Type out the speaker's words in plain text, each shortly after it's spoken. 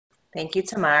Thank you,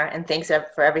 Tamar, and thanks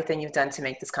for everything you've done to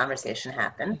make this conversation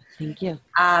happen. Thank you.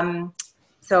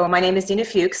 So my name is Deena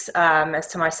Fuchs. As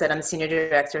Tamar said, I'm the Senior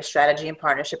Director of Strategy and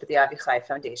Partnership at the AVI CHAI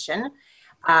Foundation.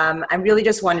 I really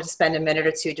just wanted to spend a minute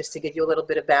or two just to give you a little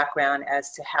bit of background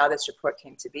as to how this report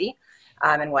came to be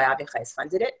and why AVI CHAI has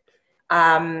funded it.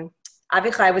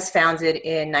 AVI CHAI was founded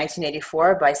in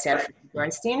 1984 by Sanford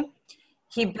Bernstein.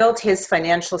 He built his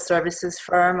financial services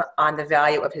firm on the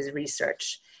value of his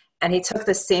research, and he took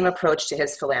the same approach to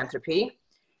his philanthropy.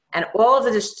 And all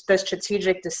of the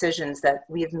strategic decisions that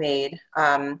we've made,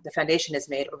 the foundation has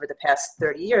made over the past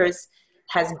 30 years,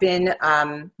 has been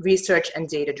research and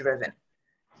data driven.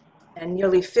 And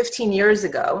nearly 15 years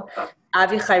ago,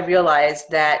 AVI CHAI realized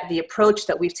that the approach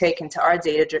that we've taken to our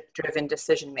data-driven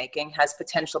decision-making has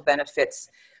potential benefits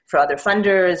for other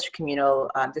funders,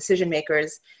 communal decision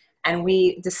makers, and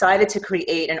we decided to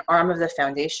create an arm of the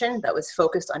foundation that was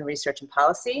focused on research and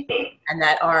policy, and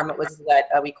that arm was led,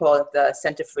 we call it the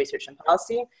Center for Research and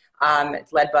Policy.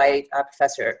 It's led by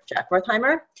Professor Jack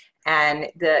Wertheimer, and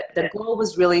the goal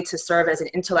was really to serve as an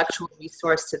intellectual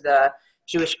resource to the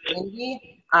Jewish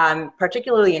community,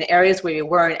 particularly in areas where we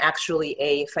weren't actually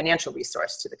a financial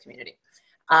resource to the community.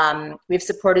 We've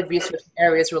supported research in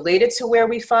areas related to where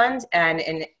we fund and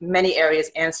in many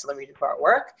areas ancillary to our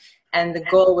work, and the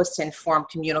goal was to inform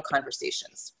communal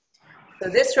conversations. So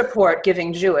this report,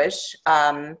 Giving Jewish,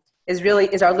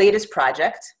 is our latest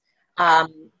project.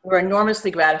 We're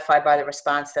enormously gratified by the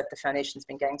response that the foundation's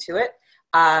been getting to it.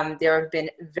 There have been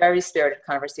very spirited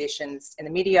conversations in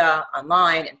the media,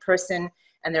 online, in person,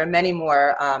 and there are many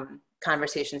more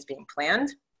conversations being planned.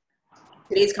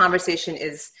 Today's conversation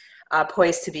is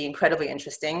poised to be incredibly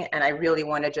interesting, and I really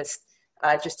want to just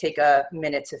take a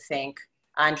minute to thank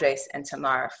Andrés and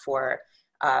Tamar for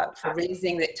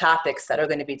raising the topics that are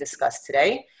going to be discussed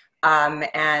today.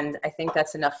 And I think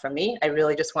that's enough for me. I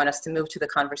really just want us to move to the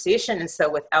conversation. And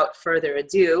so without further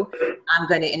ado, I'm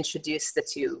going to introduce the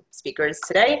two speakers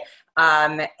today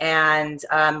and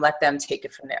let them take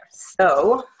it from there.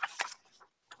 So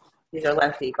these are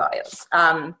lengthy bios.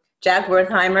 Jack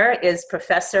Wertheimer is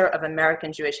Professor of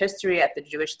American Jewish History at the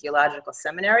Jewish Theological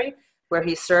Seminary, where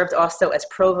he served also as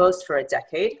Provost for a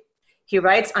decade. He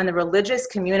writes on the religious,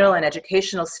 communal, and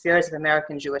educational spheres of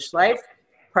American Jewish life,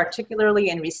 particularly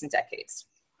in recent decades.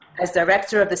 As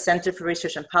Director of the Center for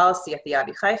Research and Policy at the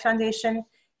AVI CHAI Foundation,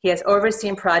 he has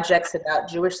overseen projects about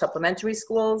Jewish supplementary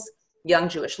schools, young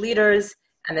Jewish leaders,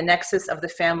 and the nexus of the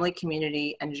family,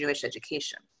 community, and Jewish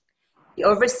education. He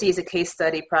oversees a case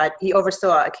study he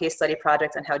oversaw a case study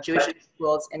project on how Jewish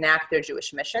schools enact their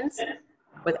Jewish missions.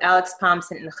 With Alex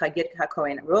Thompson and Chagit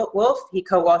Hakohen-Wolf, he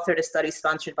co-authored a study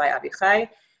sponsored by AVI CHAI,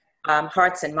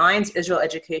 Hearts and Minds, Israel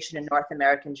Education in North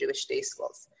American Jewish Day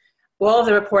Schools. All of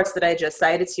the reports that I just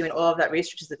cited to you and all of that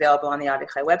research is available on the AVI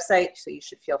CHAI website, so you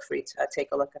should feel free to take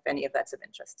a look if any of that's of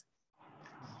interest.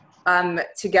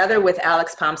 Together with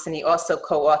Alex Thompson, he also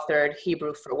co-authored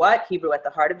Hebrew for What? Hebrew at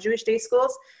the Heart of Jewish Day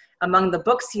Schools. Among the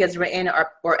books he has written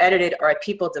or edited are A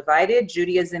People Divided,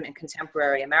 Judaism in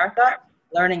Contemporary America,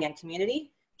 Learning and Community,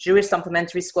 Jewish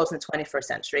Supplementary Schools in the 21st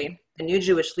Century, The New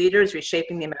Jewish Leaders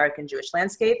Reshaping the American Jewish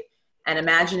Landscape, and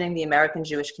Imagining the American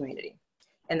Jewish Community.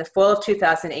 In the fall of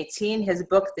 2018, his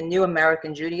book, The New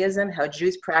American Judaism, How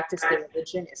Jews Practice Their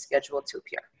Religion, is scheduled to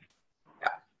appear.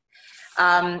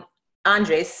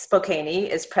 Andrés Spokoiny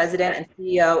is President and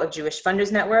CEO of Jewish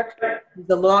Funders Network. He's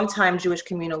a longtime Jewish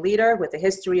communal leader with a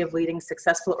history of leading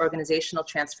successful organizational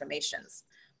transformations.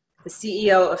 The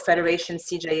CEO of Federation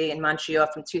CJE in Montreal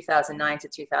from 2009 to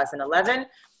 2011,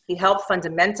 he helped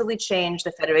fundamentally change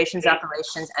the Federation's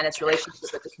operations and its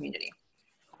relationship with the community.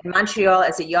 In Montreal,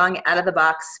 as a young,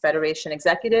 out-of-the-box Federation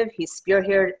executive, he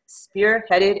spearheaded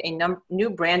a new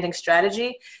branding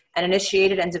strategy and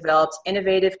initiated and developed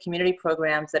innovative community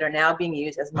programs that are now being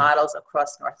used as models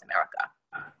across North America.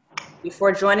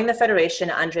 Before joining the Federation,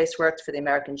 Andrés worked for the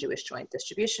American Jewish Joint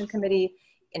Distribution Committee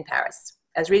in Paris.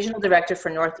 As regional director for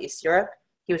Northeast Europe,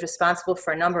 he was responsible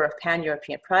for a number of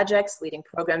pan-European projects, leading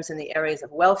programs in the areas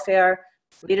of welfare,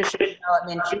 leadership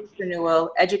development, Jewish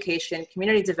renewal, education,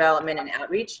 community development and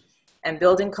outreach, and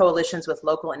building coalitions with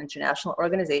local and international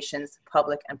organizations,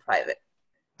 public and private.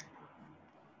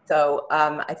 So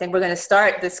I think we're going to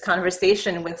start this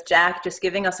conversation with Jack just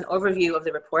giving us an overview of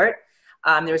the report.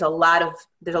 There's a lot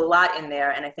in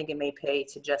there, and I think it may pay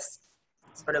to just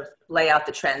sort of lay out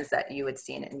the trends that you had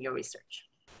seen in your research.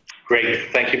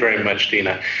 Great. Thank you very much,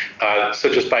 Deena.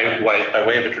 So just by way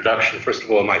of introduction, first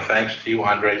of all, my thanks to you,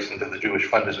 Andrés, and to the Jewish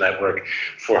Funders Network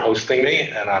for hosting me,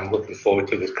 and I'm looking forward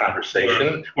to this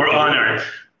conversation. We're honored.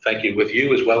 Thank you, with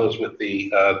you as well as with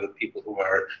the people who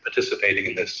are participating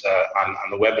in this on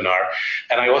the webinar.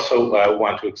 And I also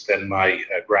want to extend my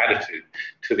gratitude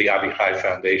to the AVI CHAI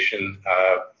Foundation,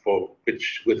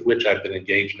 with which I've been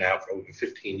engaged now for over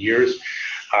 15 years,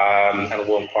 and a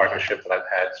long partnership that I've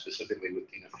had specifically with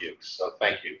Deena Fuchs. So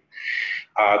thank you.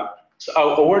 So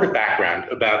a word of background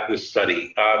about this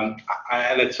study,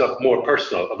 and it's of a more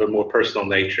personal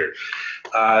nature.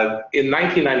 In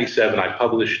 1997, I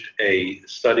published a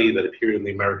study that appeared in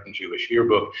the American Jewish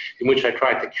Yearbook, in which I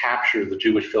tried to capture the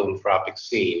Jewish philanthropic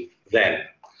scene then.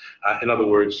 In other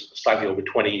words, slightly over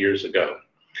 20 years ago.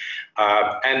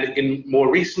 And in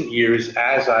more recent years,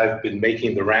 as I've been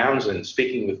making the rounds and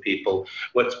speaking with people,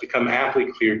 what's become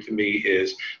amply clear to me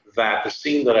is that the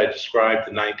scene that I described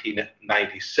in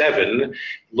 1997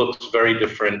 looks very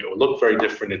different, or looked very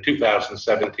different in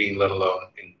 2017, let alone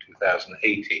in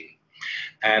 2018.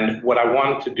 And what I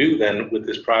wanted to do then with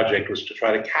this project was to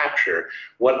try to capture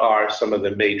what are some of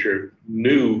the major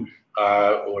new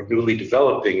or newly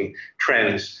developing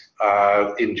trends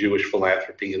in Jewish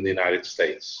philanthropy in the United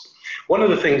States. One of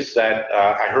the things that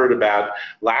I heard about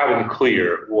loud and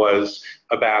clear was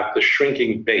about the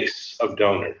shrinking base of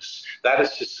donors. That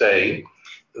is to say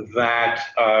that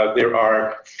there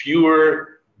are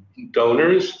fewer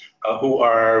donors who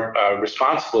are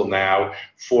responsible now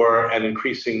for an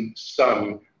increasing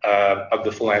sum of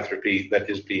the philanthropy that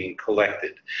is being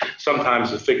collected. Sometimes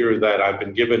the figure that I've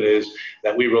been given is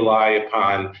that we rely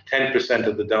upon 10%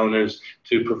 of the donors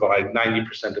to provide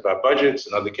 90% of our budgets.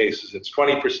 In other cases, it's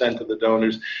 20% of the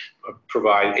donors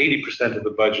provide 80% of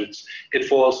the budgets. It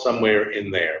falls somewhere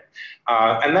in there.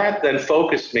 And that then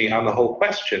focused me on the whole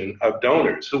question of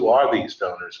donors. Who are these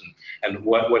donors, and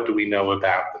what do we know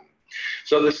about them?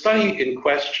 So the study in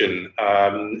question,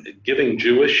 Giving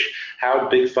Jewish, How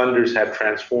Big Funders Have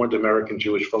Transformed American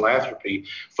Jewish Philanthropy,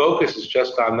 focuses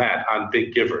just on that, on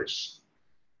big givers.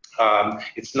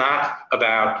 It's not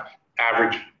about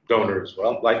average donors,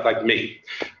 well, like me.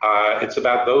 It's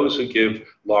about those who give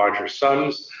larger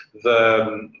sums.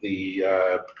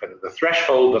 The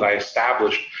threshold that I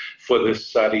established for this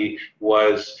study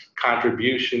was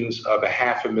contributions of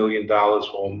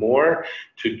 $500,000 or more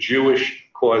to Jewish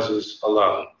causes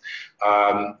alone.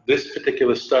 This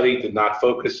particular study did not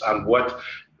focus on what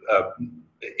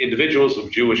individuals of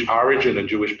Jewish origin and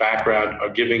Jewish background are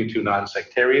giving to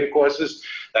non-sectarian causes.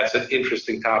 That's an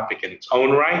interesting topic in its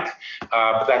own right,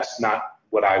 but that's not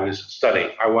what I was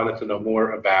studying. I wanted to know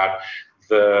more about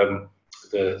the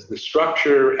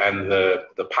structure and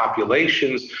the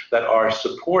populations that are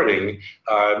supporting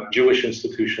Jewish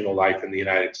institutional life in the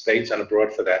United States and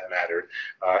abroad for that matter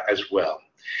as well.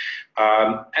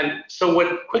 And so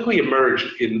what quickly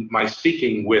emerged in my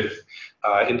speaking with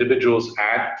individuals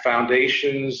at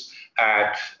foundations,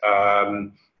 at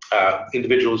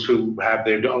individuals who have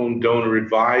their own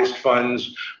donor-advised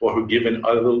funds or who give in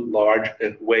other large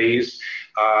ways,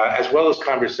 as well as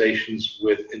conversations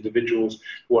with individuals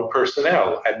who are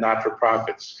personnel at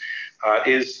not-for-profits,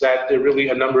 is that there are really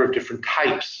a number of different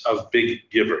types of big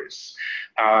givers.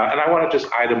 And I want to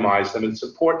just itemize them. It's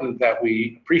important that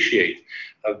we appreciate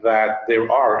that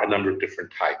there are a number of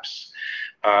different types.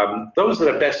 Those that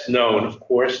are best known, of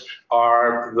course,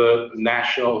 are the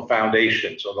national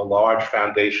foundations, or the large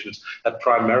foundations that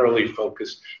primarily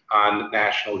focus on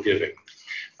national giving.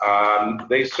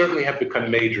 They certainly have become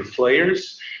major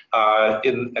players. At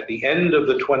the end of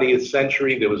the 20th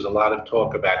century, there was a lot of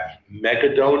talk about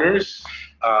mega donors.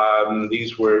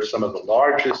 These were some of the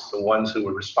largest, the ones who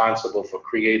were responsible for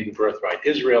creating Birthright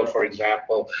Israel, for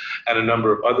example, and a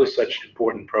number of other such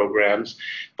important programs.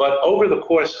 But over the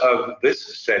course of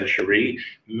this century,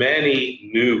 many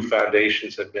new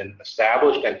foundations have been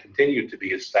established and continue to be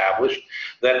established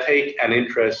that take an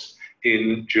interest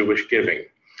in Jewish giving.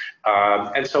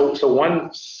 And so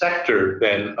one sector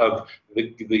then of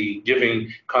the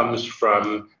giving comes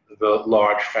from the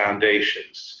large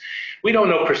foundations. We don't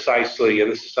know precisely,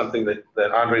 and this is something that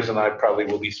Andrés and I probably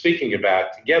will be speaking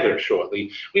about together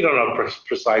shortly, we don't know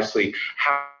precisely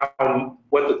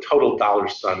what the total dollar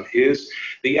sum is.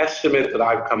 The estimate that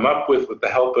I've come up with the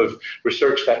help of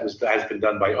research that has been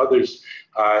done by others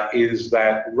is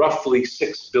that roughly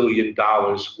 $6 billion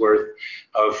worth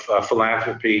of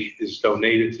philanthropy is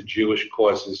donated to Jewish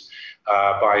causes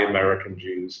by American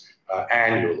Jews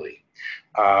annually.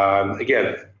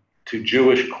 Again, to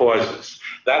Jewish causes.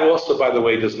 That also, by the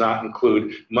way, does not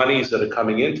include monies that are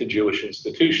coming into Jewish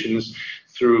institutions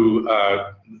through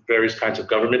various kinds of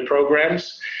government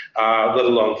programs, let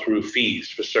alone through fees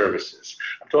for services.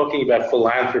 I'm talking about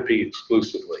philanthropy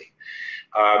exclusively.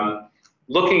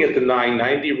 Looking at the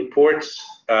 990 reports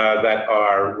that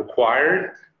are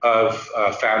required of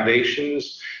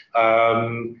foundations.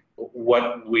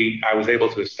 What I was able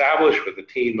to establish with a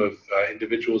team of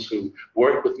individuals who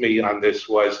worked with me on this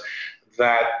was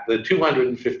that the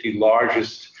 250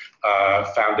 largest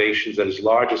foundations, that is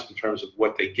largest in terms of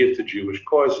what they give to Jewish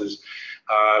causes,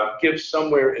 give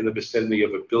somewhere in the vicinity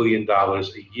of $1 billion a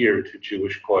year to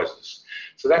Jewish causes.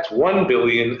 So that's 1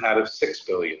 billion out of 6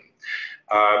 billion.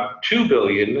 2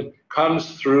 billion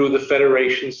comes through the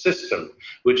federation system,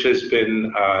 which has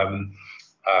been,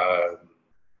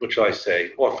 what shall I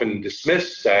say, often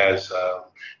dismissed as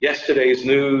yesterday's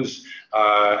news,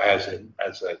 as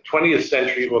a 20th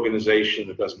century organization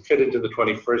that doesn't fit into the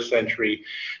 21st century.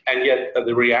 And yet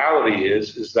the reality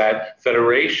is that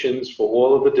federations, for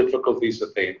all of the difficulties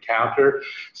that they encounter,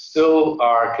 still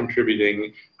are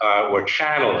contributing or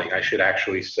channeling, I should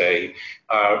actually say,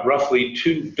 roughly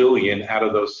 2 billion out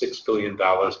of those $6 billion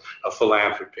of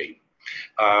philanthropy.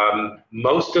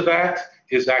 Most of that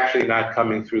is actually not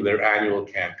coming through their annual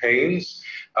campaigns.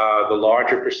 The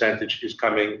larger percentage is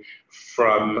coming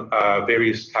from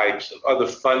various types of other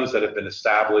funds that have been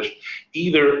established,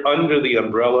 either under the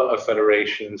umbrella of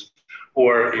federations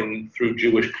or through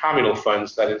Jewish communal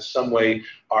funds that in some way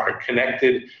are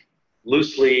connected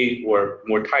loosely or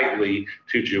more tightly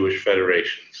to Jewish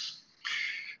federations.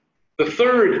 The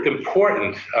third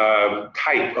important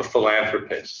type of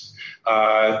philanthropist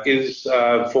is,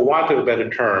 for want of a better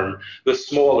term, the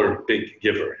smaller big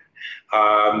giver.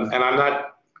 And I'm not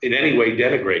in any way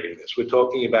denigrating this. We're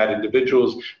talking about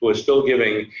individuals who are still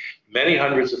giving many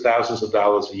hundreds of thousands of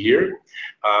dollars a year.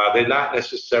 They're not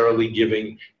necessarily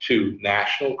giving to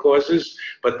national causes,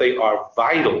 but they are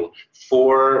vital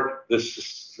for the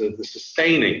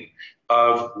sustaining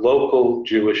of local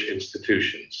Jewish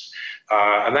institutions.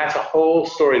 And that's a whole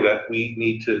story that we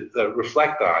need to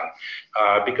reflect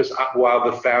on, because while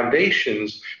the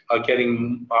foundations are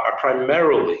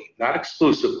primarily, not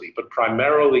exclusively, but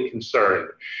primarily concerned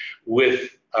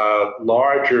with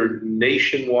larger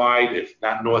nationwide, if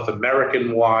not North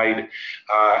American-wide,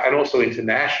 and also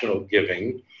international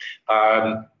giving,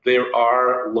 there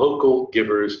are local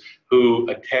givers who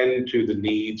attend to the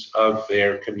needs of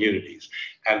their communities.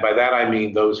 And by that I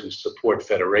mean those who support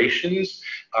federations,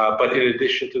 but in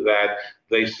addition to that,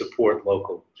 they support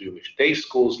local Jewish day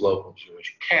schools, local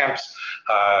Jewish camps,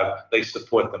 they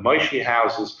support the Moshe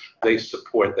houses, they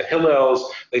support the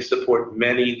Hillels, they support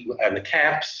many, and the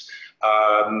camps.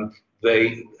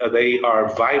 They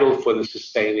are vital for the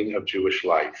sustaining of Jewish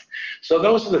life. So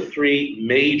those are the three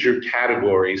major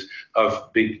categories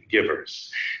of big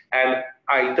givers. And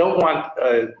I don't want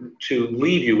to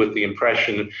leave you with the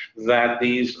impression that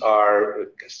these are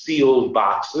sealed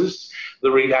boxes.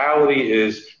 The reality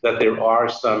is that there are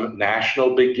some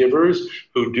national big givers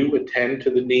who do attend to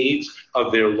the needs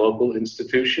of their local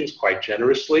institutions quite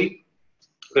generously.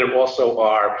 There also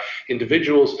are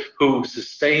individuals who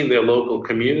sustain their local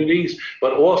communities,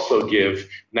 but also give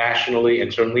nationally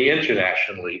and certainly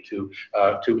internationally to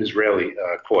Israeli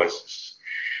causes.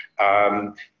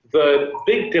 The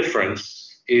big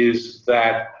difference is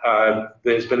that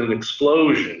there's been an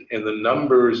explosion in the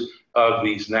numbers of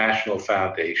these national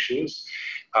foundations.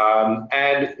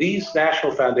 And these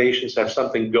national foundations have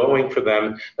something going for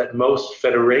them that most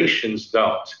federations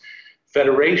don't.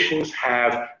 Federations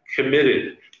have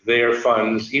committed their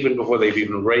funds even before they've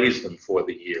even raised them for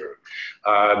the year.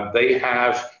 They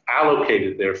have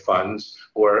allocated their funds,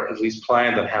 or at least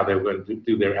planned on how they're going to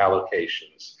do their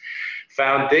allocations.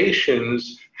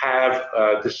 Foundations have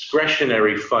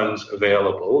discretionary funds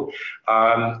available,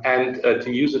 and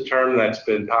to use a term that's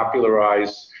been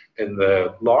popularized in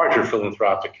the larger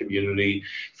philanthropic community,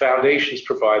 foundations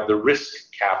provide the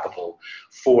risk capital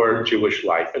for Jewish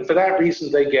life. And for that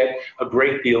reason, they get a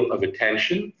great deal of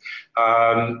attention.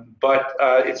 But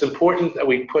it's important that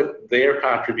we put their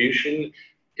contribution,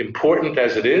 important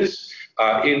as it is,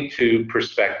 into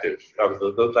perspective,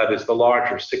 that is the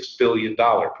larger $6 billion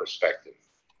perspective.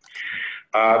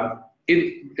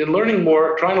 In learning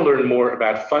more, trying to learn more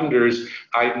about funders,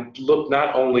 I look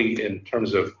not only in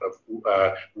terms of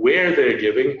where they're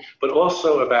giving, but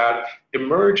also about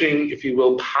emerging, if you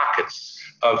will, pockets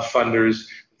of funders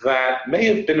that may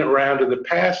have been around in the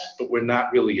past, but were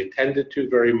not really attended to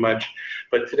very much.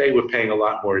 But today we're paying a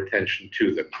lot more attention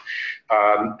to them.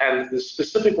 And the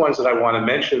specific ones that I want to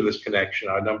mention in this connection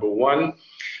are, number one,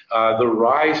 the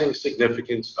rising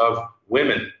significance of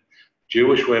women,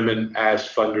 Jewish women as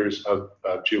funders of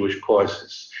Jewish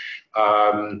causes.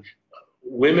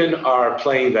 Women are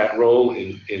playing that role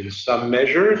in some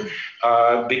measure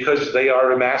because they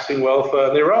are amassing wealth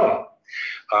on their own.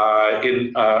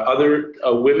 Other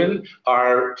women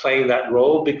are playing that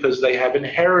role because they have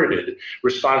inherited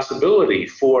responsibility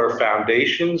for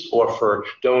foundations or for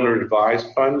donor-advised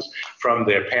funds from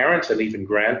their parents and even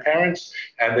grandparents,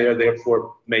 and they are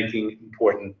therefore making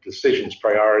important decisions,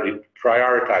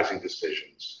 prioritizing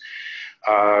decisions.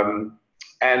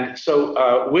 And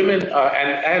so women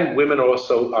and women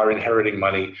also are inheriting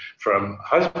money from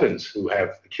husbands who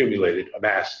have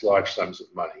amassed large sums of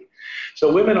money.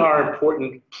 So women are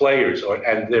important players,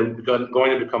 and they're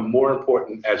going to become more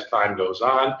important as time goes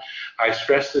on. I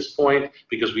stress this point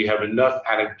because we have enough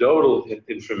anecdotal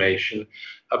information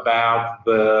about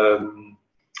the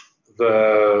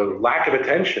lack of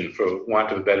attention, for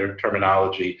want of a better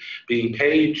terminology, being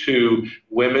paid to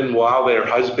women while their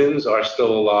husbands are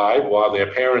still alive, while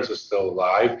their parents are still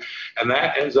alive, and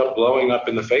that ends up blowing up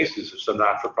in the faces of some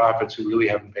not-for-profits who really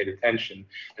haven't paid attention.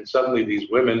 And suddenly these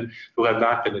women who have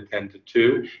not been attended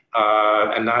to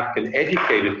and not been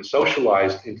educated and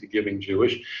socialized into giving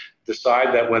Jewish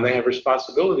decide that when they have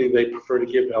responsibility, they prefer to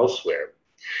give elsewhere.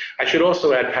 I should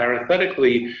also add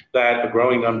parenthetically that a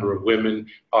growing number of women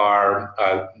are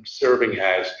serving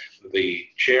as the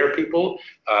chair people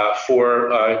for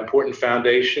important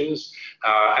foundations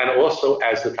and also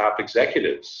as the top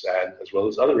executives, and as well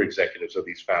as other executives of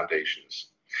these foundations.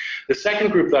 The second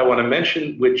group that I want to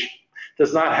mention, which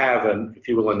does not have, if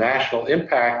you will, a national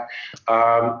impact,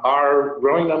 are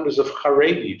growing numbers of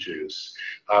Haredi Jews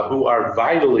who are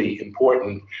vitally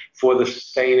important for the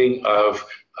sustaining of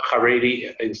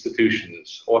Haredi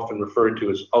institutions, often referred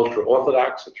to as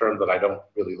ultra-Orthodox, a term that I don't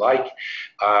really like,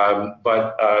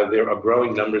 but there are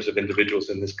growing numbers of individuals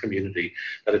in this community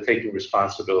that are taking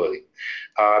responsibility.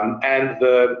 And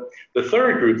the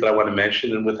third group that I want to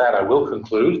mention, and with that I will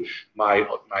conclude my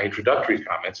introductory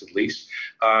comments at least,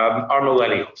 are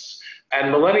millennials.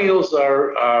 And millennials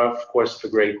are, of course, the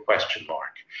great question mark.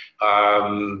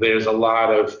 There's a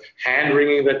lot of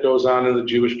hand-wringing that goes on in the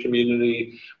Jewish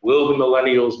community. Will the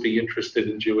millennials be interested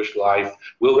in Jewish life?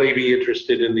 Will they be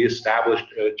interested in the established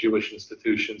Jewish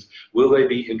institutions? Will they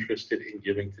be interested in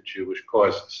giving to Jewish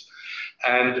causes?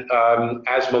 And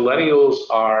as millennials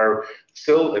are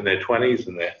still in their 20s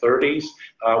and their 30s,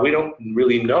 we don't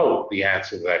really know the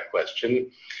answer to that question.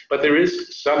 But there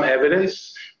is some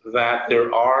evidence that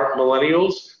there are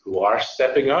millennials who are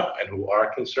stepping up and who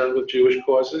are concerned with Jewish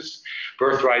causes.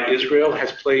 Birthright Israel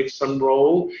has played some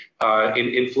role in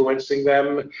influencing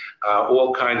them.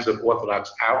 All kinds of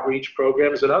Orthodox outreach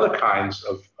programs and other kinds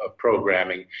of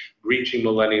programming reaching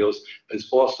millennials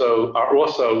are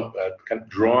also kind of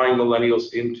drawing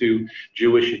millennials into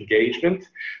Jewish engagement.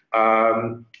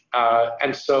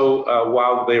 And so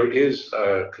while there is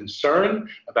concern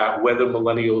about whether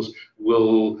millennials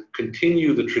will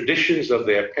continue the traditions of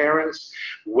their parents,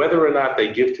 whether or not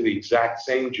they give to the exact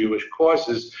same Jewish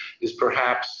causes is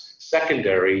perhaps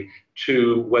secondary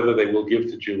to whether they will give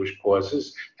to Jewish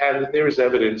causes. And there is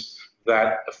evidence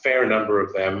that a fair number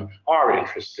of them are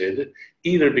interested,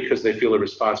 either because they feel a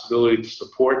responsibility to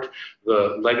support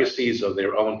the legacies of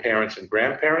their own parents and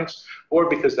grandparents, or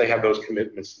because they have those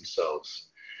commitments themselves.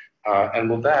 And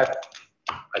with that,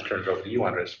 I turn it over to you,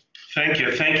 Andrés. Thank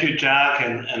you, Jack,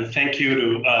 and thank you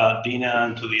to Deena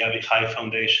and to the AVI CHAI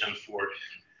Foundation for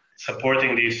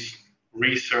supporting this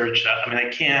research. I mean, I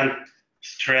can't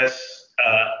stress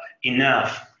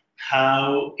enough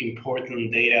how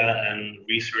important data and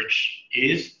research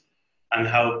is, and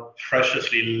how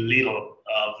preciously little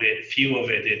of it, few of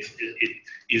it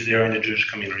is there in the Jewish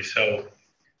community. So,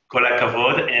 kol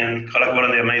hakavod, and kol hakavod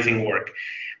on the amazing work.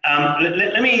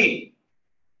 Let me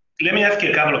ask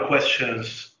you a couple of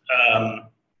questions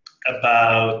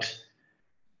about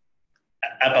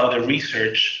the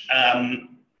research.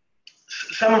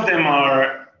 Some of them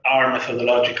are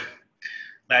methodological.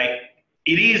 Like,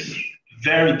 it is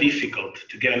very difficult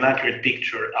to get an accurate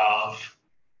picture of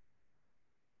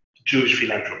Jewish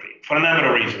philanthropy for a number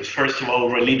of reasons. First of all,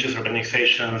 religious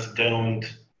organizations don't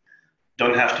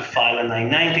have to file a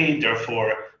 990,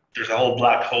 therefore there's a whole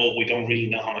black hole. We don't really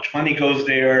know how much money goes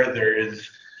there. There is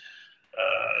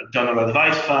donor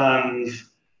advice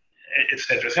funds,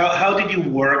 etc. So how did you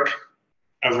work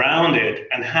around it,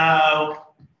 and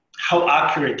how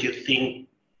accurate do you think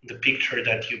the picture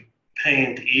that you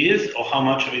paint is, or how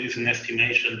much of it is an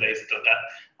estimation based on that,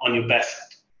 on your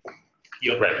best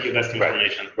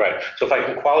information? Right. So if I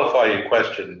can qualify your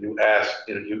question, you asked,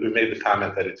 you made the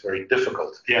comment that it's very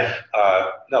difficult. Yeah.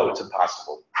 No, it's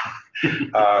impossible.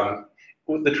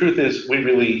 The truth is, we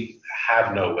really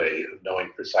have no way of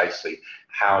knowing precisely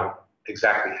how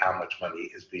exactly how much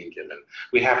money is being given.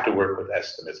 We have to work with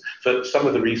estimates. For some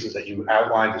of the reasons that you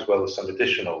outlined, as well as some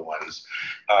additional ones,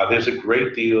 there's a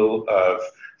great deal of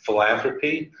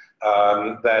philanthropy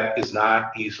that is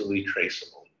not easily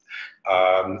traceable.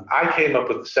 I came up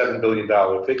with the $7 billion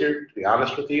figure, to be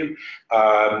honest with you,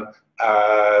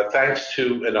 thanks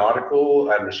to an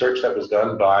article and research that was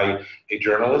done by a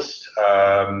journalist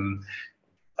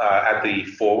at the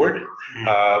Forward,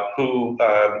 who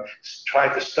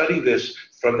tried to study this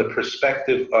from the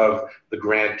perspective of the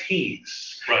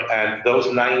grantees, right, and those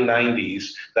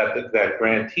 990s that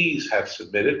grantees have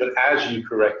submitted. But as you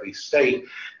correctly state,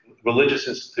 religious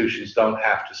institutions don't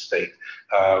have to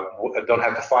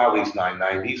file these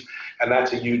 990s, and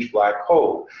that's a huge black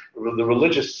hole. The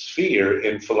religious sphere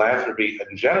in philanthropy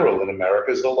in general in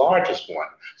America is the largest one.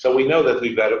 So we know that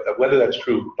we've got, whether that's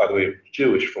true, by the way, of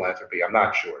Jewish philanthropy, I'm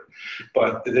not sure.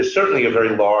 But there's certainly a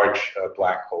very large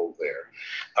black hole there.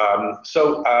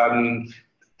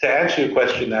 To answer your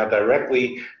question now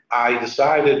directly, I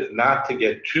decided not to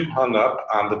get too hung up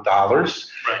on the dollars.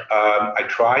 Right. I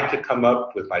tried to come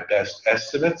up with my best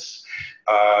estimates.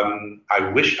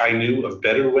 I wish I knew of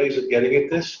better ways of getting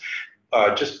at this.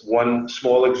 Just one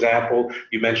small example,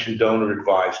 you mentioned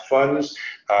donor-advised funds.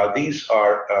 These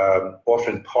are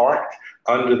often parked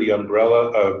under the umbrella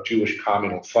of Jewish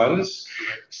communal funds,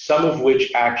 some of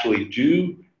which actually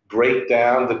do break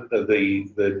down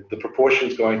the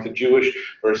proportions going to Jewish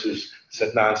versus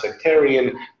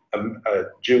non-sectarian,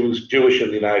 Jewish in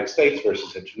the United States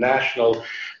versus international.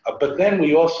 But then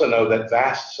we also know that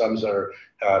vast sums are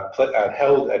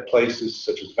held at places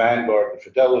such as Vanguard and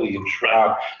Fidelity and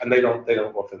Schwab, and they don't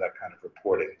offer that kind of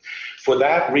reporting. For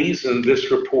that reason,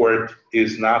 this report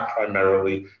is not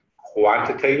primarily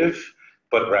quantitative,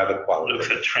 but rather qualitative.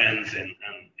 Looks at trends in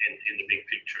the big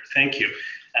picture. Thank you.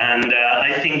 And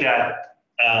I think that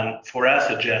for us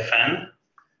at JFN,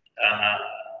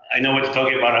 I know we're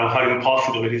talking about how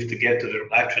impossible it is to get to the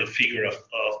actual figure of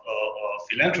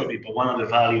philanthropy, but one of the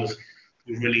values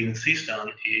we really insist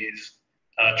on is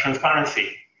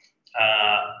transparency,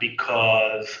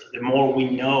 because the more we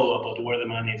know about where the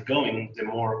money is going, the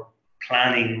more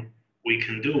planning we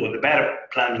can do, or the better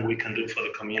planning we can do for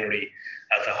the community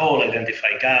as a whole,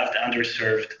 identify gaps,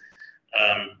 underserved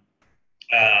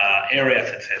areas,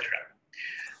 etc.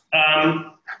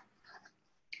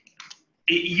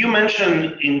 You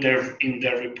mentioned in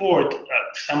the report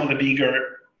some of the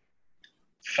bigger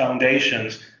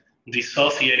foundations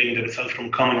dissociating themselves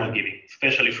from communal giving,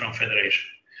 especially from federation,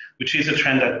 which is a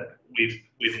trend that we've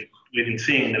been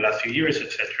seeing in the last few years,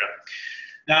 etc.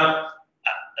 Now,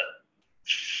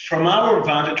 from our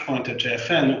vantage point at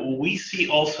JFN, we see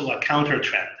also a counter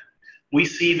trend. We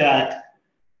see that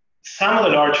some of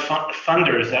the large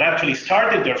funders that actually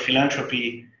started their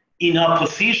philanthropy in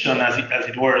opposition, as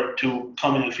it were, to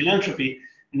communal philanthropy,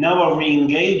 now are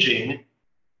re-engaging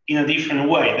in a different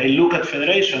way. They look at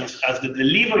federations as the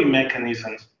delivery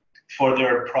mechanisms for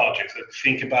their projects.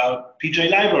 Think about PJ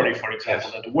Library, for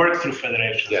example, that work through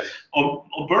federations, or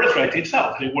Birthright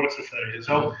itself, they work through federations.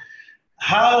 So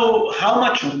how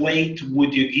much weight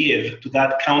would you give to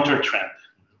that counter trend?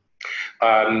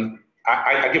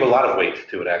 I give a lot of weight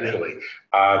to it, actually.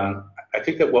 I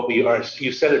think that what we are,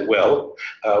 you said it well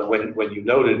when you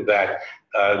noted that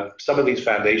some of these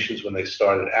foundations, when they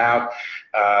started out,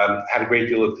 had a great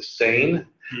deal of disdain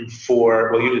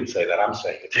for, well, you didn't say that, I'm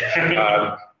saying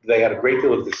it. They had a great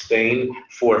deal of disdain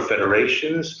for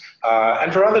federations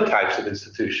and for other types of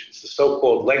institutions, the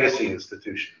so-called legacy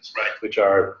institutions, which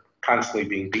are constantly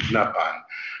being beaten up on.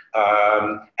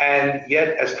 And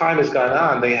yet, as time has gone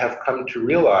on, they have come to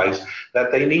realize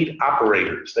that they need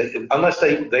operators. Unless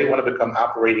they want to become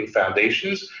operating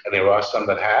foundations, and there are some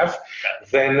that have,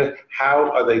 then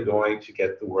how are they going to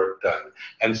get the work done?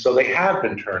 And so they have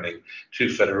been turning to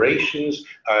federations.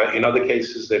 In other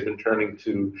cases, they've been turning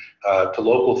to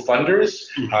local funders,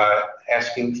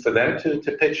 asking for them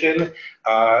to pitch in,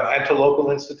 and to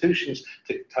local institutions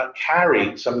to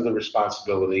carry some of the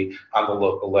responsibility on the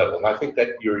local level. And I think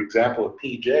that your example of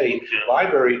PJ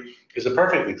Library is a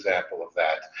perfect example of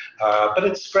that. But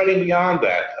it's spreading beyond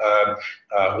that.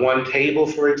 One Table,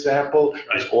 for example,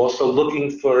 is also looking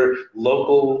for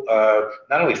local,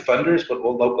 not only funders, but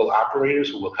local operators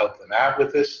who will help them out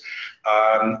with this.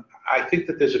 I think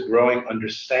that there's a growing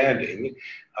understanding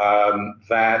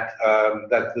that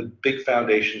the big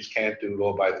foundations can't do it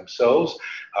all by themselves,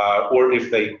 or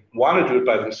if they want to do it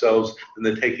by themselves, then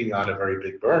they're taking on a very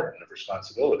big burden of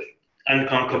responsibility. And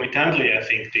concomitantly, I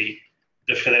think the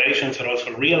federations are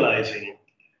also realizing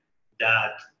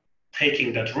that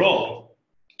taking that role,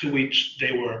 to which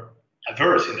they were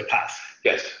averse in the past,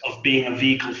 of being a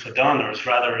vehicle for donors,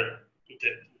 rather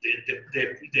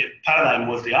the paradigm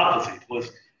was the opposite.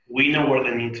 Was we know where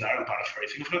the needs are, I'm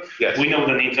paraphrasing. Yes. We know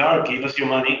where the needs are, give us your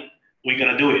money, we're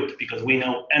going to do it because we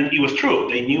know. And it was true,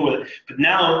 they knew it. But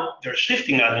now they're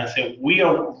shifting that and saying, we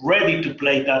are ready to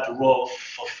play that role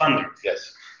for funders.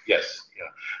 Yes, yes.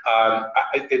 Yeah.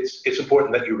 It's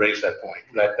important that you raise that point,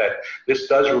 that this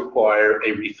does require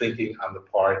a rethinking on the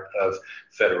part of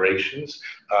federations.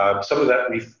 Some of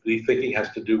that rethinking has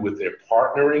to do with their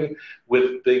partnering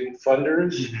with big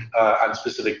funders on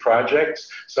specific projects.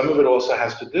 Some of it also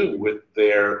has to do with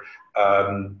their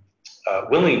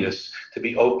willingness to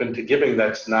be open to giving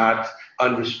that's not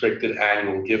unrestricted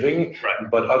annual giving, right,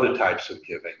 but other types of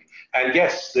giving. And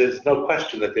yes, there's no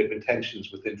question that there have been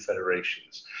tensions within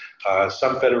federations.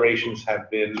 Some federations have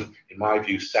been, in my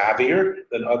view, savvier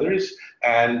than others,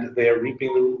 and they are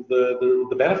reaping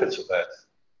the benefits of that.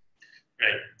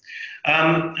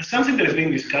 Right. Something that is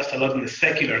being discussed a lot in the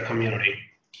secular community,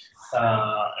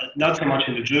 not so much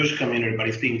in the Jewish community, but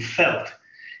it's being felt,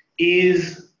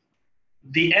 is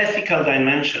the ethical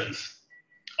dimensions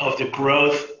of the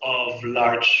growth of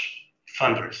large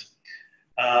funders.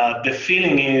 The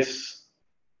feeling is,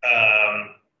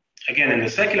 again, in the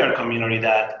secular community,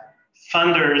 that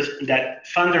funders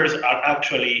are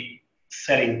actually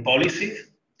setting policies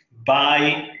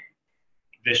by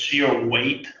the sheer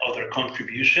weight of their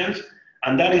contributions,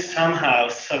 and that is somehow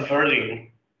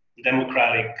subverting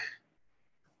democratic,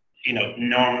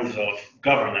 norms of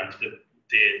governance.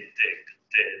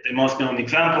 The most known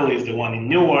example is the one in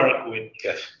Newark with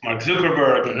Mark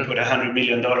Zuckerberg, who put $100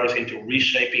 million into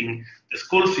reshaping the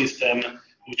school system,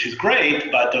 which is great,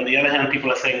 but on the other hand,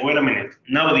 people are saying, wait a minute,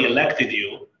 nobody elected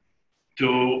you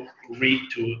to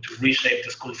reshape the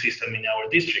school system in our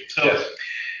district. So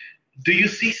do you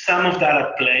see some of that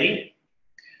at play?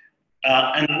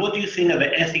 And what do you think are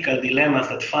the ethical dilemmas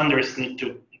that funders need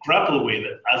to grapple with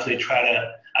as they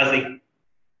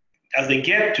as they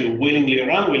get to, willingly or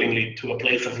unwillingly, to a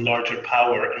place of larger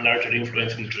power and larger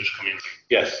influence in the Jewish community?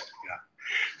 Yes, yeah.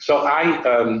 So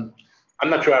I'm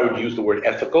not sure I would use the word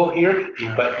ethical here,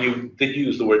 but you did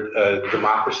use the word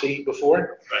democracy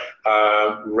before.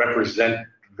 Right.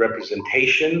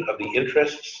 Representation of the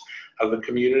interests of the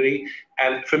community.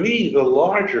 And for me, the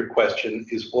larger question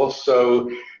is also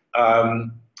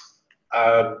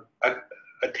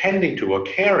attending to or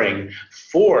caring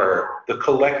for the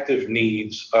collective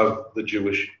needs of the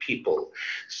Jewish people.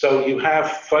 So you have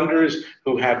funders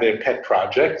who have their pet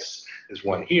projects. There's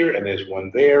one here and there's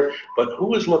one there, but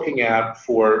who is looking out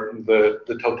for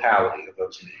the totality of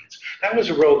those needs? That was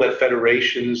a role that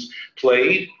federations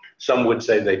played. Some would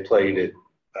say they played it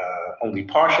only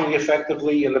partially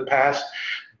effectively in the past,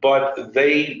 but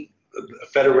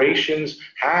federations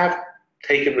have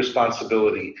taken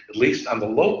responsibility, at least on the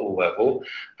local level,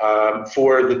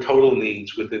 for the total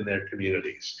needs within their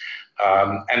communities.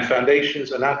 And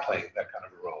foundations are not playing that kind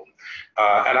of a role.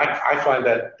 And I find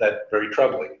that very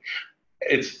troubling.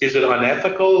 Is it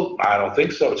unethical? I don't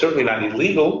think so. It's certainly not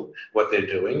illegal, what they're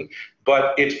doing,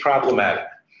 but it's problematic.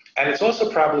 And it's also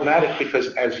problematic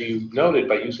because, as you noted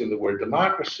by using the word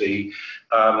democracy,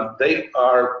 they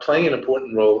are playing an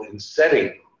important role in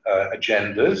setting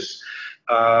agendas,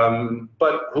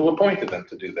 but who appointed them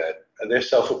to do that? And they're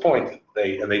self-appointed.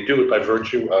 And they do it by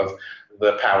virtue of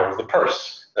the power of the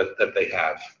purse that they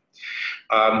have.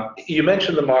 You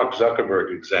mentioned the Mark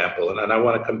Zuckerberg example, and I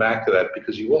want to come back to that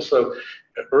because you also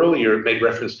earlier made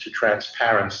reference to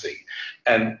transparency.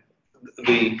 And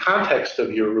the context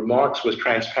of your remarks was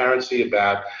transparency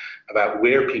about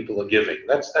where people are giving.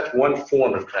 That's one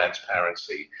form of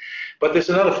transparency. But there's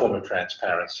another form of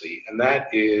transparency, and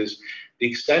that is the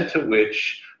extent to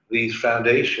which these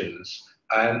foundations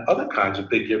and other kinds of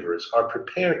big givers are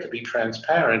prepared to be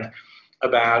transparent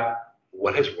about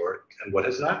what has worked and what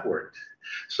has not worked,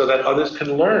 so that others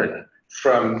can learn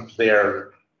from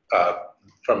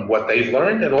from what they've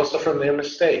learned and also from their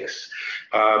mistakes.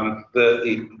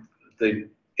 The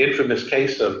infamous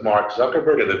case of Mark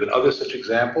Zuckerberg, and there have been other such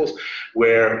examples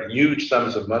where huge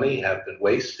sums of money have been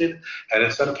wasted, and in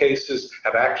some cases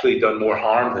have actually done more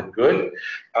harm than good.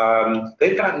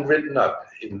 They've gotten written up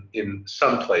in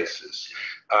some places.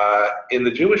 In the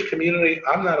Jewish community,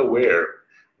 I'm not aware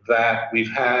that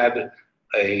we've had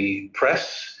a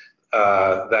press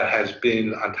that has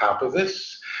been on top of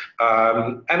this,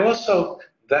 and also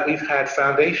that we've had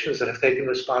foundations that have taken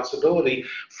responsibility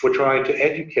for trying to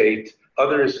educate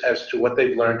others as to what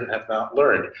they've learned and have not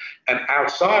learned. And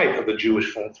outside of the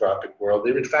Jewish philanthropic world,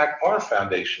 there in fact are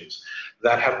foundations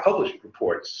that have published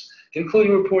reports,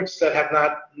 including reports that have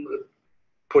not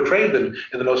portrayed them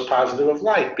in the most positive of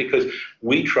light, because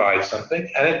we tried something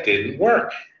and it didn't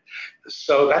work.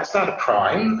 So that's not a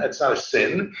crime, that's not a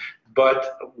sin,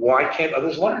 but why can't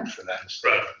others learn from that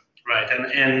mistake? Right.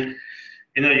 And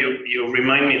you know, you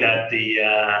remind me that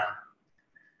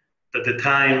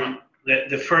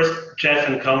the first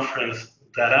Jeffen conference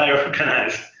that I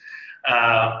organized,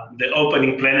 the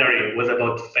opening plenary was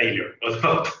about failure, was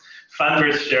about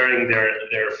funders sharing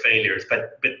their failures.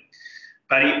 But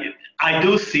I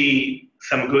do see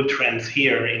some good trends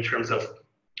here in terms of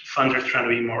funders trying to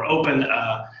be more open.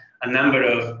 A number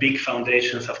of big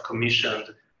foundations have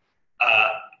commissioned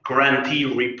grantee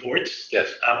reports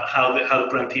of how the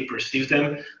grantee perceives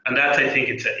them, and that, I think,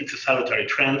 it's a salutary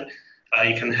trend.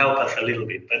 It can help us a little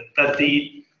bit, but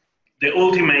the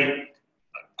ultimate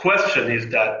question is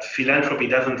that philanthropy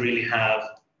doesn't really have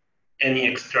any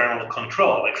external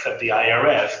control except the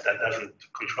IRS that doesn't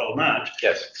control much.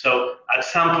 Yes. So at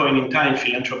some point in time,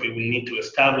 philanthropy will need to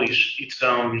establish its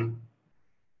own,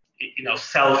 you know,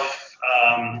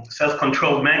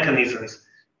 self-controlled mechanisms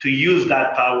to use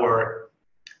that power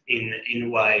in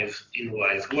wise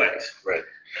ways. Right.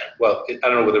 Well, I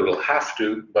don't know whether it will have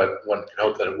to, but one can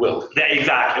hope that it will. Yeah,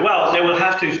 exactly. Well, they will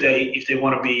have to if they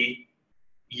want to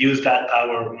use that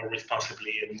power more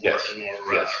responsibly and more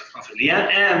responsibly.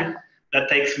 And that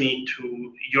takes me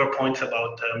to your points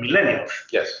about millennials.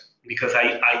 Yes. Because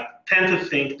I tend to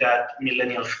think that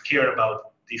millennials care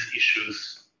about these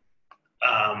issues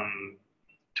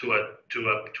to a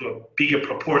bigger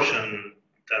proportion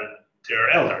than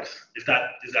their elders. Is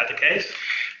that the case?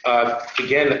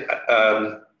 Again,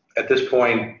 at this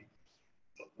point,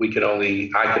 I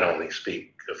can only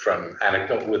speak from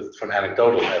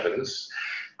anecdotal evidence.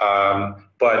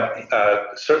 But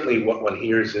certainly what one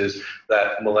hears is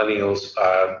that millennials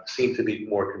seem to be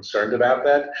more concerned about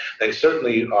that. They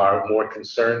certainly are more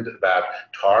concerned about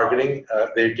targeting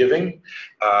their giving.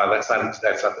 That's not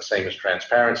the same as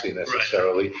transparency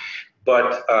necessarily. Right.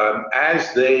 But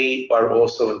as they are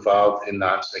also involved in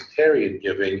non-sectarian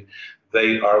giving,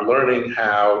 they are learning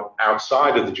how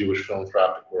outside of the Jewish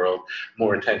philanthropic world,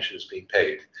 more attention is being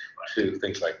paid to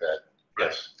things like that.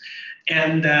 Yes.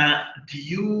 And do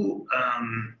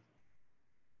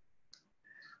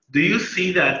you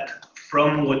see that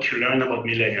from what you learn about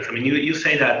millennials? I mean, you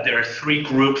say that there are three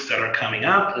groups that are coming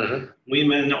up: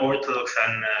 women, Orthodox,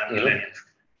 and millennials.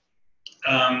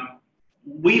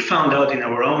 We found out in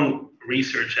our own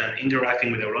research and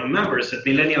interacting with our own members that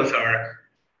millennials are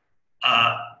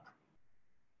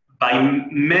by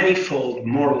many-fold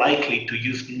more likely to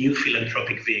use new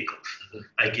philanthropic vehicles,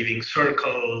 like giving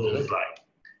circles, like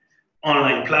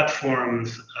online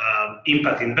platforms,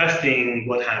 impact investing,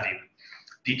 what have you.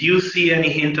 Did you see any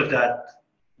hint of that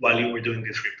while you were doing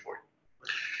this report?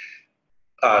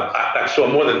 I saw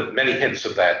more than many hints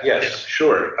of that, yes,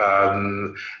 sure.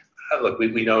 Look,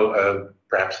 we know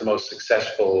perhaps the most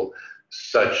successful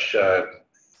such,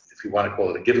 if you want to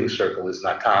call it a giving circle, is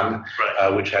Natan,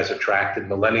 which has attracted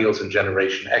millennials and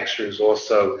Generation Xers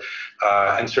also,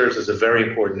 and serves as a very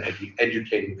important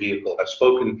educating vehicle. I've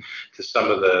spoken to some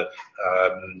of the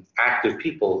active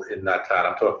people in Natan.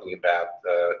 I'm talking about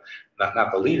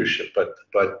not the leadership, but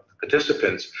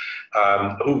participants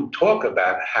who talk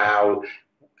about how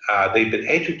they've been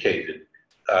educated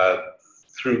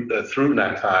through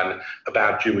Natan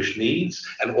about Jewish needs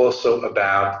and also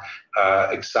about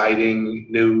exciting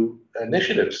new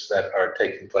initiatives that are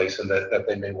taking place and that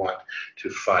they may want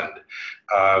to fund.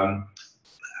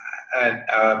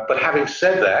 But having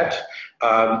said that,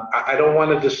 I don't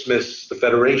want to dismiss the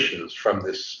federations from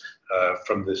this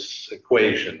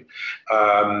equation,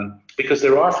 because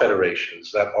there are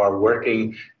federations that are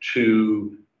working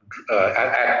to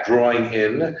at drawing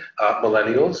in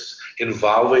millennials,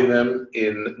 involving them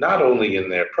in not only in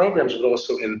their programs but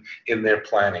also in their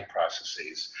planning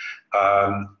processes.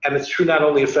 And it's true not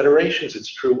only of federations,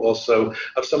 it's true also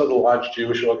of some of the large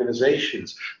Jewish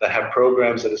organizations that have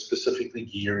programs that are specifically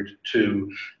geared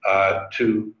to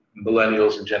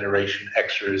millennials and Generation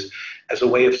Xers as a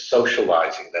way of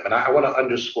socializing them. And I want to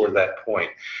underscore that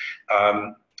point.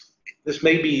 This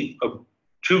may be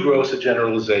too gross a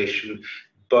generalization,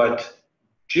 but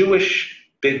Jewish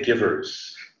big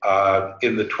givers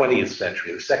in the 20th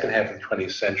century, the second half of the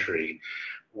 20th century,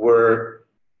 were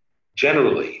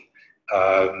generally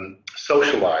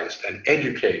socialized and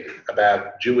educated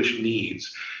about Jewish needs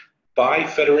by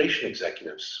federation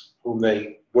executives whom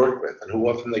they worked with and who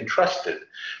often they trusted,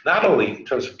 not only in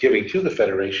terms of giving to the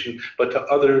federation, but to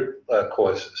other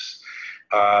causes.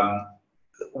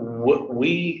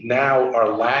 We now are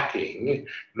lacking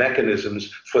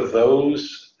mechanisms for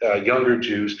those younger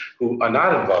Jews who are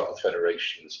not involved with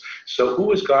federations. So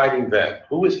who is guiding them?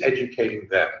 Who is educating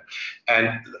them? And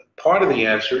part of the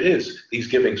answer is these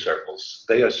giving circles.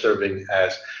 They are serving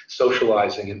as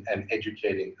socializing and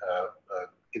educating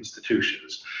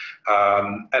institutions.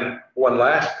 And one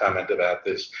last comment about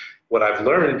this. What I've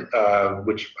learned,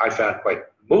 which I found quite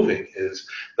moving, is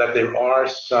that there are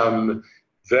some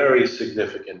very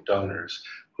significant donors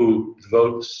who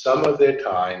devote some of their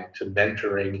time to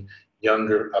mentoring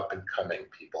younger up-and-coming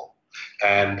people.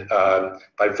 And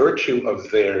by virtue of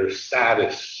their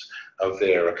status, of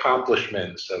their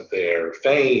accomplishments, of their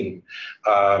fame,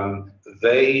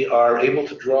 they are able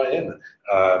to draw in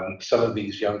some of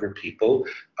these younger people,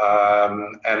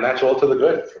 and that's all to the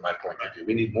good from my point of view.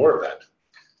 We need more of that.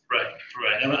 Right,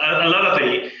 right. And a lot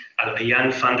of the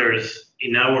young funders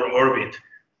in our orbit,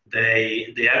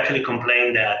 they actually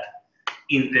complain that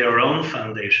in their own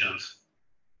foundations,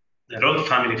 their own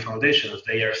family foundations,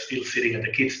 they are still sitting at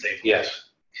the kids' table. Yes.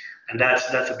 And that's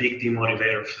a big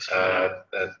demotivator for some.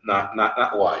 That's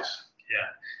not wise.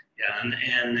 Yeah,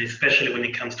 and especially when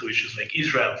it comes to issues like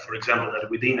Israel, for example, that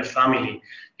within a family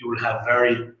you will have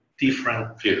very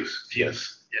different views.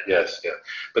 Yes. Yes, yeah.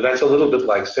 But that's a little bit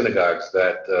like synagogues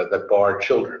that bar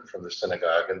children from the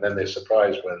synagogue, and then they're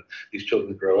surprised when these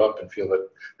children grow up and feel that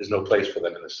there's no place for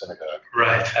them in the synagogue.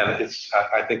 Right. And I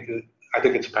think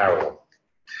it's a parallel.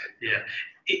 Yeah.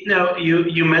 Now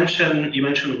you mentioned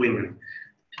women.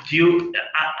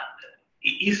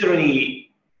 Is there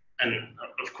any, and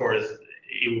of course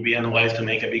it would be unwise to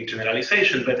make a big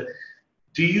generalization, but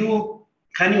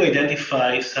can you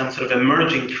identify some sort of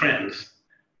emerging trends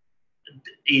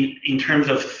in terms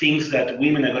of things that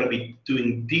women are going to be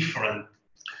doing different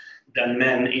than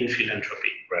men in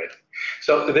philanthropy? Right.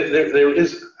 So there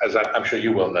is, as I'm sure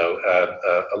you well know,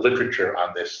 a literature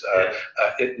on this,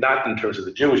 not in terms of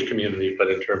the Jewish community, but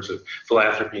in terms of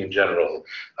philanthropy in general,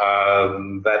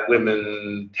 that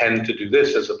women tend to do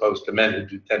this as opposed to men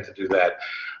who tend to do that.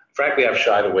 Frankly, I've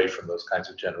shied away from those kinds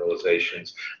of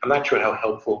generalizations. I'm not sure how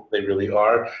helpful they really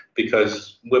are,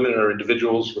 because women are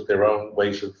individuals with their own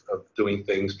ways of doing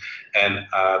things, and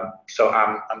so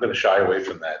I'm going to shy away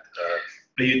from that.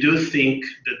 But you do think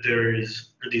that there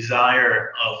is a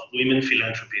desire of women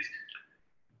philanthropists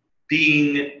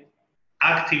being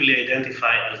actively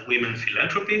identified as women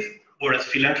philanthropists, or as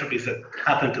philanthropists that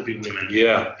happen to be women?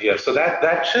 Yeah. So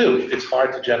that too, it's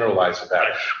hard to generalize about.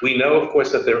 We know, of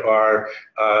course, that there are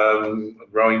a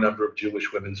growing number of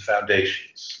Jewish women's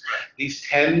foundations. These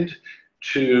tend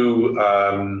to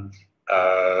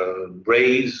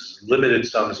raise limited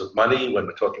sums of money. When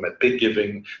we're talking about big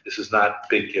giving, this is not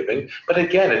big giving. But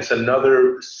again, it's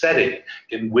another setting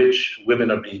in which women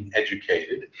are being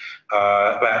educated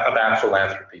about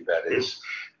philanthropy, that is.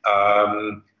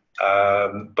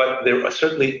 But there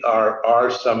certainly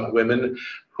are some women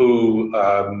who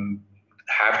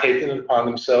have taken it upon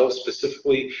themselves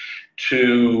specifically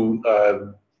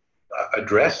to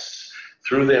address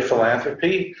through their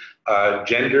philanthropy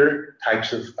gender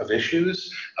types of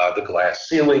issues. The glass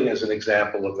ceiling is an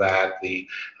example of that. The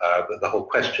whole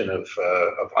question of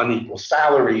unequal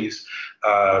salaries,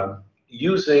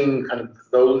 using kind of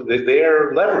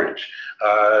their leverage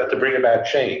to bring about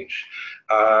change.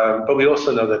 But we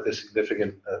also know that there's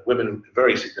significant women in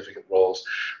very significant roles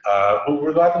who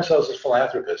regard themselves as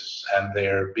philanthropists, and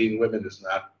their being women is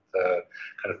not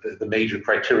kind of the major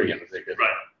criterion of their giving. Right.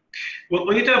 Well,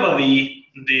 when you talk about the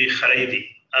Haredi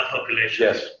population,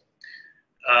 yes.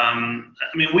 I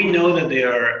mean, we know that they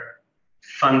are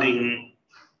funding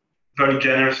very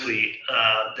generously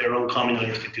their own communal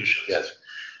institutions. Yes.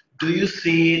 Do you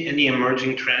see any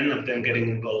emerging trend of them getting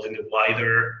involved in the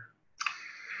wider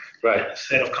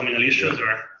set of communal issues? Yeah.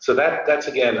 Or so that's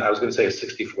again, I was going to say a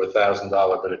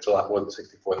 $64,000, but it's a lot more than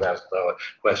 $64,000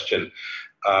 question.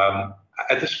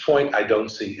 At this point, I don't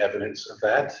see evidence of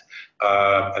that.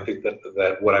 I think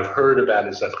that what I've heard about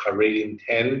is that Haredim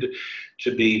tend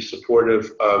to be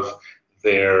supportive of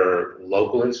their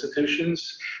local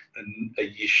institutions, and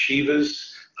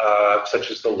yeshivas, such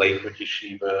as the Lakewood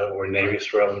Yeshiva or Ner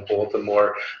Yisrael in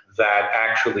Baltimore, that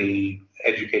actually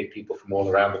educate people from all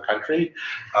around the country,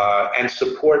 and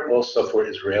support also for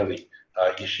Israeli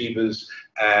yeshivas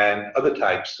and other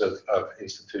types of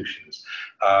institutions.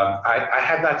 I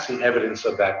have not seen evidence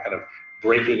of that kind of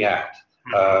breaking out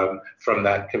from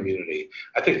that community.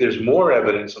 I think there's more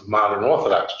evidence of modern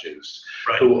Orthodox Jews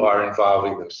who are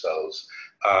involving themselves.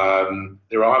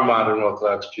 There are modern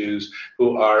Orthodox Jews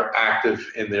who are active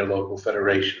in their local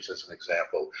federations, as an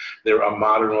example. There are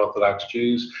modern Orthodox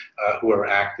Jews who are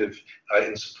active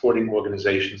in supporting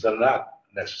organizations that are not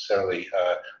necessarily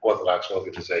Orthodox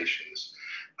organizations.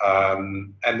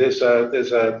 And there's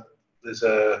a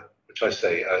what should I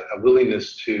say, a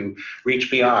willingness to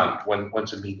reach beyond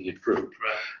one's immediate group.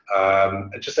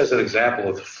 Right. Just as an example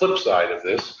of the flip side of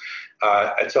this,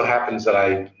 it so happens that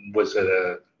I was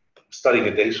studying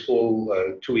a day school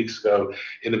 2 weeks ago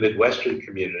in the Midwestern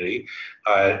community.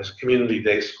 It was a community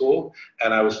day school,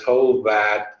 and I was told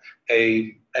that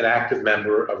an active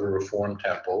member of a Reform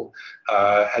temple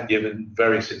had given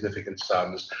very significant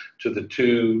sums to the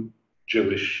 2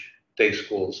 Jewish day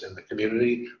schools in the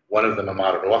community, one of them a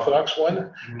modern Orthodox one,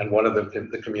 and one of them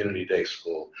the community day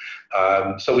school.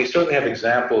 So we certainly have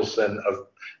examples then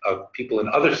of people in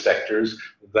other sectors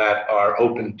that are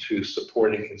open to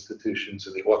supporting institutions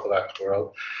in the Orthodox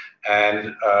world.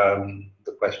 And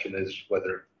the question is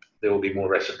whether there will be more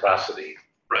reciprocity.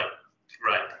 Right,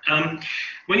 right.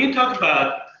 When you talk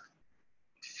about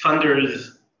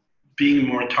funders being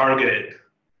more targeted,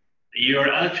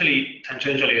 you're actually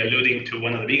tangentially alluding to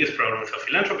one of the biggest problems of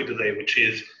philanthropy today, which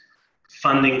is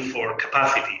funding for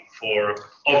capacity, for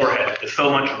overhead. There's so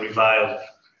much reviled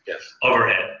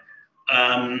overhead.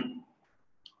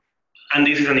 And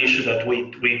this is an issue that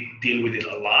we deal with it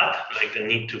a lot, like the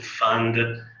need to fund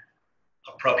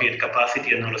appropriate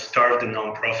capacity and not starve the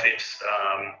nonprofits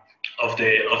of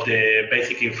the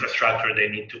basic infrastructure they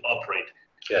need to operate.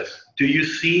 Yes. Do you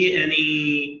see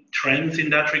any trends in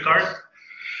that regard?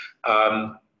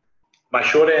 My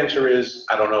short answer is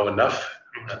I don't know enough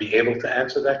to be able to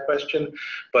answer that question,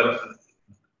 but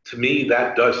to me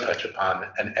that does touch upon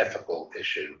an ethical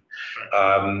issue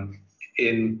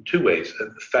in 2 ways.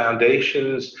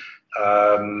 Foundations,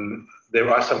 there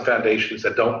are some foundations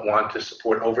that don't want to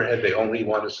support overhead. They only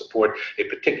want to support a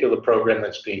particular program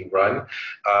that's being run,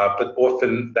 but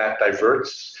often that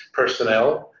diverts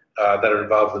personnel that are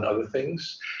involved in other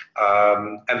things.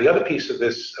 And the other piece of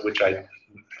this, which I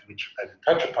didn't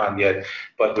touch upon yet,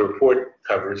 but the report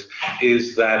covers,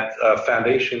 is that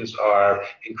foundations are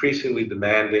increasingly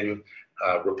demanding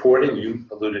reporting. You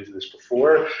alluded to this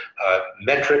before.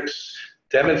 Metrics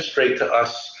demonstrate to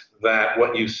us that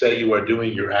what you say you are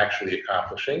doing, you're actually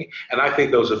accomplishing. And I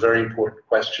think those are very important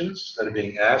questions that are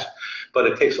being asked, but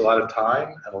it takes a lot of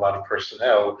time and a lot of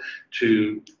personnel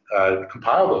to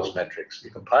compile those metrics, to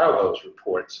compile those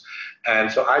reports. And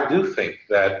so I do think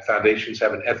that foundations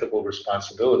have an ethical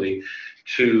responsibility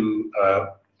to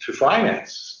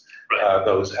finance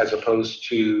those, as opposed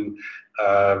to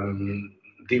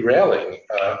derailing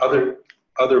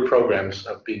other programs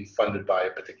of being funded by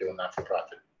a particular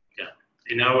not-for-profit. Yeah,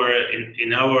 in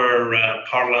our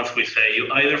parlance, we say you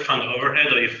either fund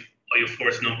overhead or you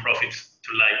force non-profits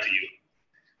to lie to you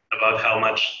about how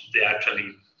much they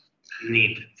actually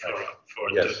need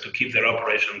to keep their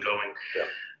operation going.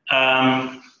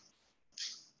 Yeah.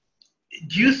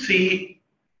 Do you see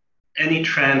any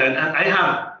trend? And I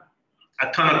have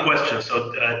a ton of questions.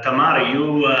 So Tamara,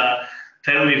 you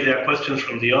tell me if there are questions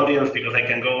from the audience, because I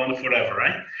can go on forever,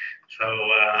 right? So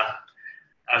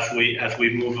as we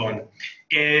move on,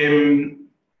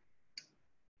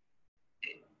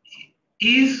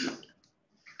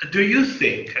 do you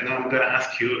think? And I'm going to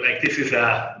ask you, like, this is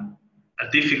a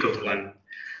difficult one.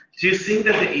 Do you think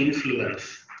that the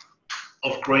influence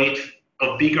of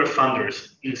bigger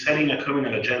funders in setting a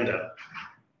communal agenda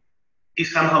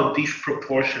is somehow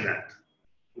disproportionate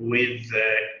with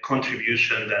the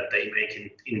contribution that they make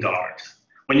in dollars?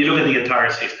 When you look at the entire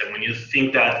system, when you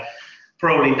think that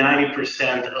probably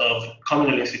 90% of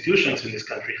communal institutions in this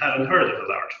country haven't heard of a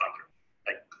large funder,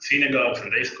 like synagogues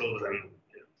and day schools and...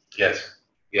 Yes,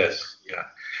 yeah.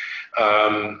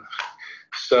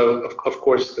 So, of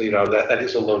course, that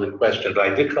is a loaded question, but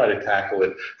I did try to tackle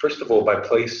it, first of all, by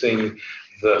placing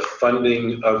the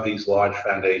funding of these large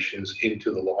foundations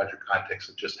into the larger context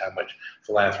of just how much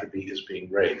philanthropy is being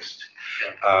raised.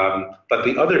 But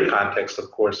the other context, of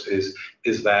course, is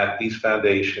that these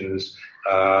foundations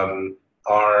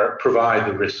provide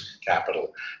the risk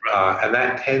capital, and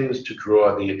that tends to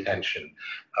draw the attention.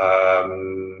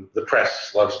 The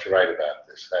press loves to write about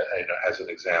this, as an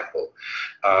example.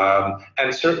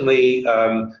 And certainly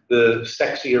the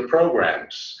sexier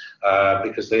programs,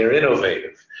 because they are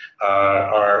innovative,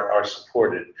 are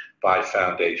supported by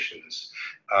foundations.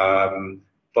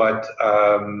 But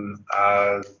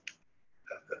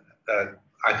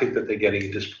I think that they're getting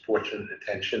disproportionate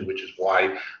attention, which is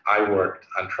why I worked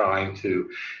on trying to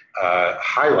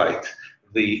highlight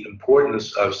the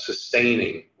importance of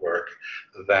sustaining work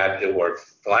or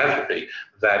philanthropy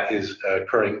that is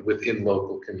occurring within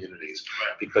local communities.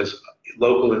 Because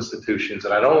local institutions,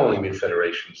 and I don't only mean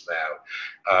federations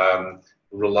now,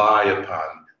 rely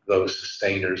upon those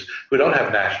sustainers who don't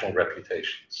have national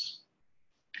reputations.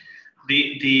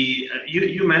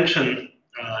 You mentioned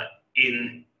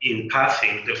in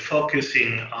passing the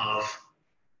focusing of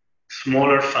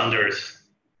smaller funders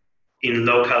in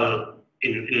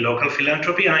local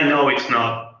philanthropy. And I know it's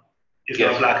not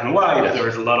black and white. Yes.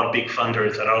 There's a lot of big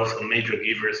funders that are also major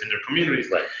givers in their communities.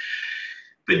 Right.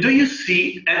 But do you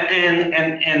see,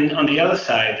 and on the other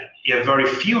side, you have very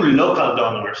few local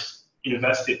donors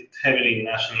invested heavily in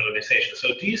national organizations.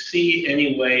 So do you see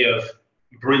any way of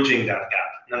bridging that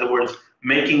gap? In other words,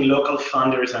 making local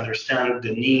funders understand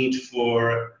the need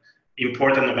for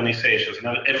important organizations,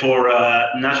 for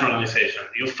national organizations.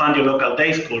 You fund your local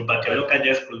day school, but your local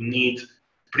day school needs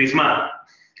Prisma.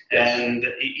 Yes. And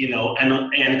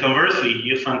and conversely,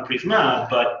 you fund Prisma,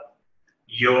 but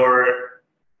your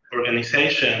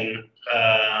organization,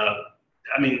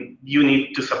 you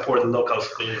need to support local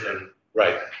schools and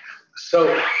right. So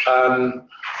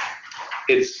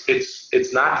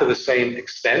it's not to the same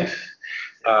extent,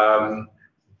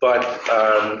 but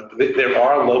there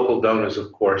are local donors,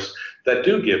 of course, that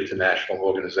do give to national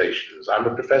organizations. I'm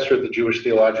a professor at the Jewish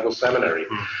Theological Seminary.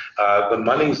 The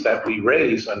monies that we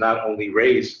raise are not only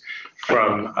raised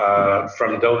from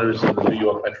donors in the New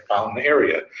York metropolitan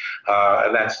area,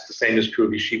 and that's the same is true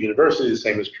of Yeshiva University, the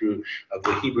same is true of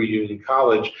the Hebrew Union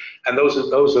College, and those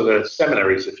are the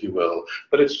seminaries, if you will.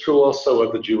 But it's true also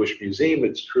of the Jewish Museum.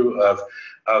 It's true of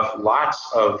lots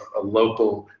of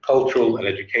local cultural and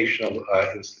educational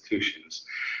institutions.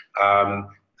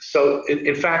 So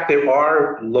in fact, there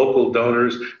are local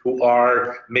donors who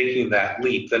are making that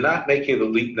leap. They're not making the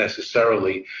leap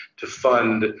necessarily to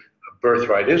fund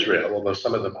Birthright Israel, although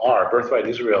some of them are. Birthright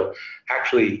Israel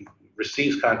actually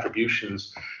receives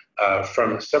contributions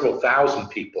from several thousand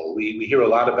people. We hear a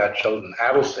lot about Sheldon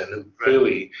Adelson, who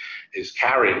clearly is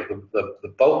carrying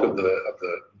the bulk of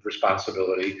the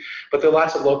responsibility, but there are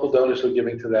lots of local donors who are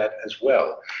giving to that as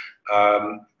well.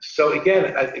 So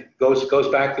again, it goes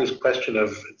back to this question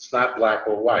of it's not black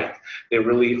or white. There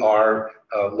really are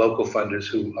local funders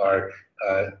who are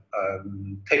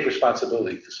take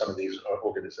responsibility for some of these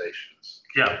organizations.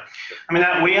 Yeah,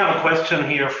 we have a question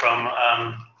here from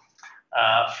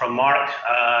Mark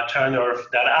Turner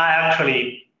that I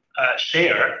actually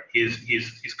share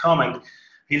his comment.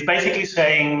 He's basically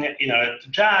saying, to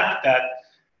Jack, that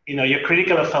you're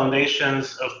critical of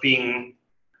foundations of being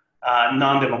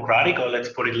non-democratic, or let's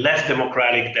put it less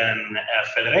democratic than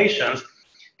federations,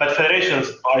 but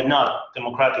federations are not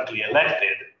democratically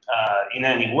elected in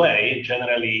any way.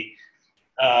 Generally,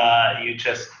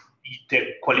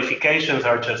 the qualifications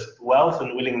are just wealth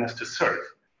and willingness to serve.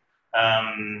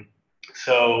 How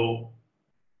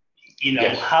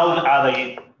are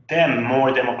they then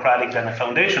more democratic than a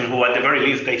foundation, who at the very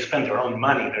least they spend their own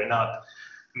money? They're not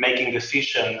making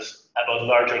decisions about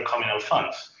larger communal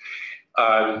funds.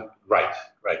 Right.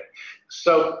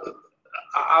 So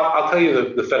I'll tell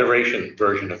you the federation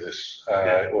version of this,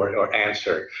 or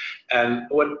answer. And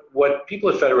what people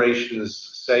at federations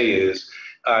say is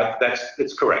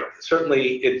it's correct.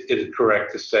 Certainly, it is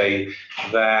correct to say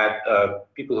that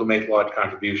people who make large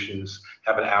contributions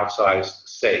have an outsized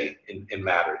say in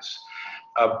matters.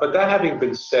 But that having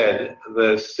been said,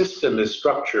 the system is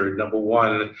structured, number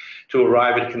one, to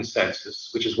arrive at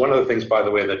consensus, which is one of the things, by the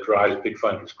way, that drives big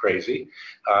funders crazy,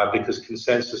 because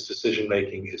consensus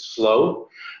decision-making is slow,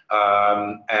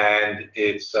 and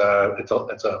it's a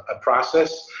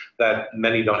process that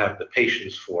many don't have the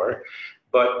patience for.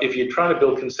 But if you're trying to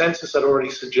build consensus, that already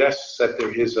suggests that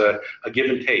there is a give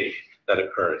and take that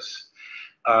occurs.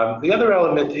 The other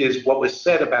element is what was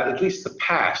said about at least the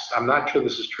past. I'm not sure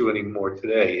this is true anymore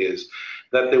today, is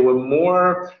that there were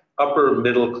more upper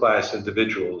middle class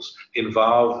individuals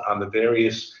involved on the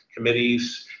various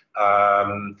committees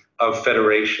of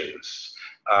federations.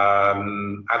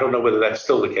 I don't know whether that's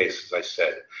still the case, as I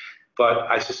said, but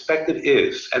I suspect it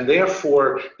is. And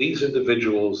therefore, these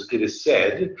individuals, it is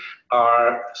said,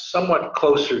 are somewhat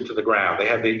closer to the ground. They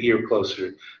have their ear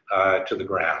closer to the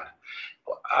ground.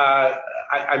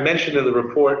 I mentioned in the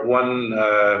report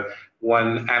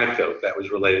one anecdote that was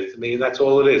related to me, and that's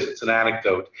all it is. It's an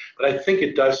anecdote, but I think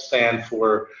it does stand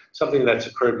for something that's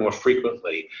occurred more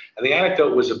frequently. And the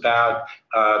anecdote was about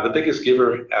the biggest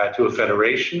giver to a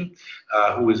federation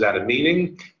who was at a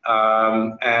meeting,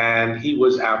 and he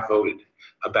was outvoted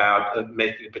about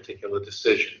making a particular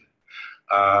decision.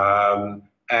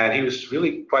 And he was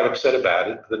really quite upset about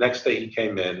it. The next day he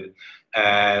came in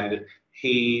and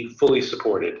he fully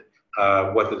supported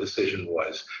what the decision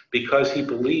was, because he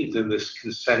believed in this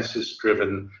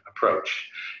consensus-driven approach.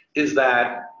 Was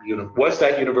that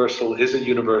universal? Is it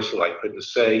universal? I couldn't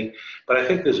say, but I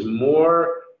think there's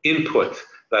more input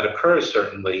that occurs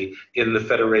certainly in the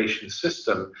federation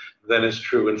system than is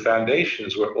true in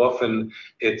foundations, where often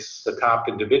it's the top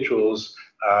individuals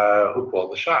who call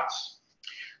the shots.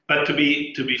 But to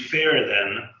be fair,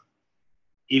 then,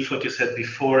 if what you said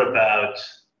before about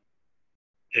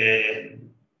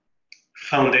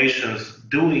foundations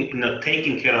doing,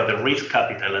 taking care of the risk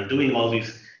capital and doing all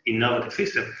these innovative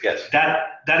systems, yes,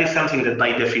 that is something that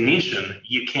by definition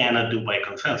you cannot do by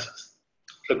consensus.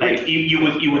 Agreed. Like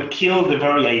you would kill the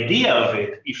very idea of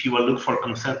it if you would look for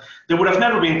consensus. There would have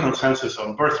never been consensus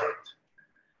on birthright.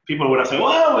 People would have said,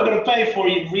 "Well, we're going to pay for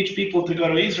rich people to go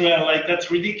to Israel. Like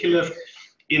that's ridiculous,"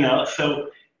 So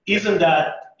isn't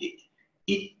that?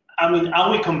 I mean, are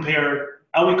we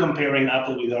comparing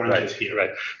apple with oranges here?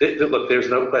 Right. Look, there's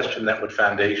no question that what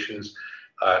foundations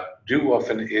do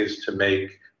often is to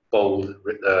make bold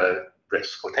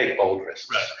risks or take bold risks,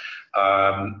 right.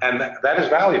 And that is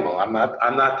valuable. I'm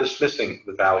not dismissing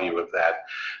the value of that.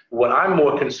 What I'm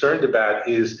more concerned about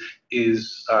is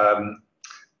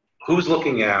who's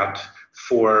looking out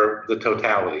for the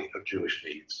totality of Jewish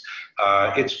needs.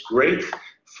 It's great,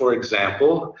 for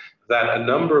example, that a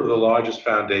number of the largest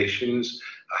foundations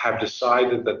have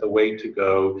decided that the way to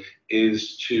go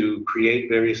is to create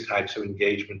various types of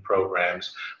engagement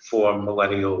programs for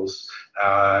millennials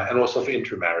and also for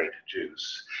intermarried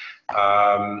Jews.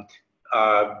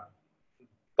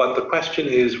 But the question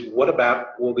is, what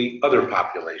about all the other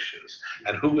populations,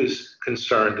 and who is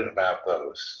concerned about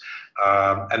those?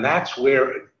 And that's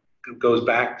where it goes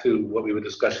back to what we were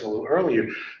discussing a little earlier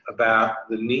about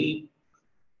the need,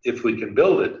 if we can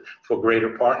build it, for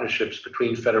greater partnerships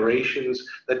between federations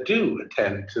that do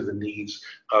attend to the needs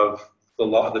of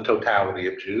the totality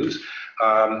of Jews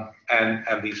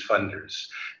and these funders.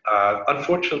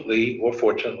 Unfortunately, or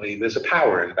fortunately, there's a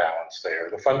power imbalance there.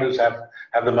 The funders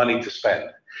have the money to spend.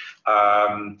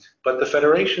 But the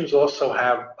federations also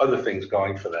have other things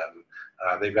going for them.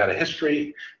 They've got a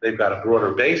history, they've got a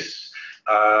broader base,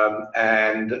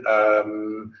 and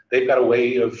they've got a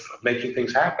way of making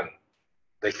things happen.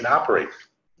 They can operate.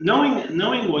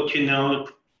 Knowing what you know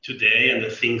today and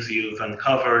the things you've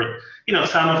uncovered,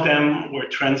 some of them were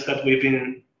trends that we've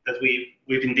been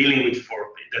dealing with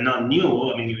for. They're not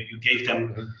new. I mean, you gave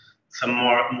them some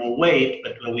more weight,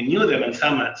 but we knew them, and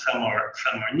some are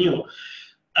new.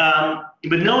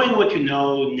 But knowing what you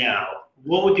know now,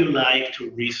 what would you like to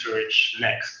research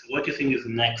next? What do you think is the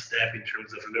next step in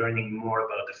terms of learning more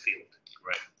about the field?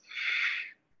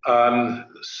 Right.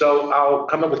 So I'll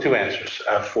come up with two answers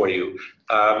for you.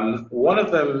 One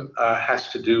of them has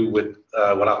to do with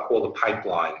what I'll call the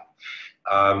pipeline.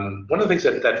 One of the things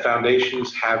that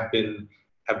foundations have done,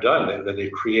 that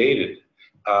they've created,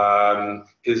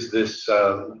 is this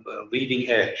leading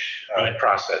edge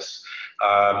process,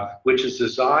 which is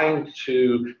designed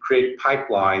to create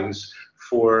pipelines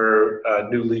for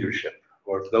new leadership,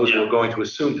 or those who are going to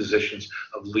assume positions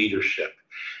of leadership.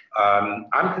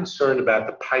 I'm concerned about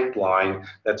the pipeline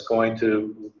that's going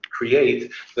to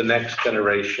create the next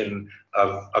generation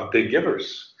of big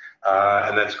givers,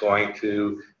 and that's going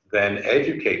to then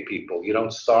educate people. You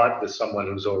don't start with someone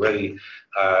who's already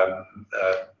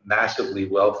massively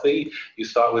wealthy. You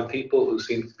start with people who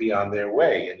seem to be on their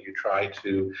way, and you try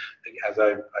to, as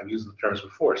I've used the terms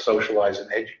before, socialize and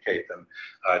educate them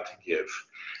to give.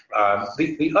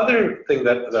 The other thing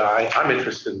that I'm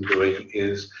interested in doing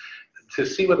is to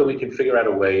see whether we can figure out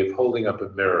a way of holding up a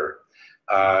mirror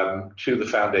to the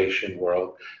foundation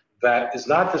world that is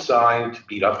not designed to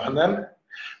beat up on them,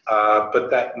 but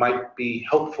that might be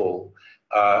helpful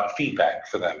feedback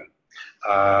for them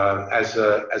as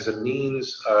a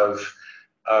means of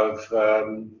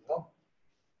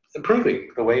improving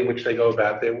the way in which they go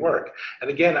about their work. And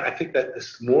again, I think that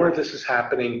more of this is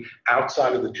happening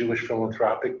outside of the Jewish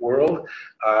philanthropic world.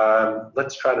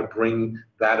 Let's try to bring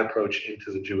that approach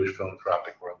into the Jewish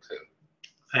philanthropic world too.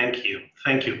 Thank you.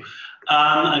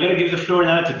 I'm going to give the floor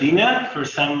now to Deena for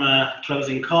some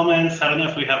closing comments. I don't know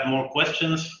if we have more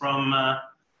questions from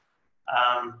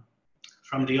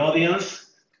the audience.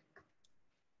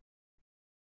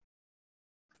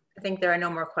 I think there are no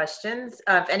more questions.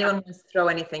 If anyone wants to throw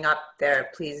anything up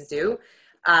there, please do.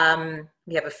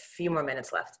 We have a few more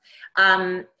minutes left.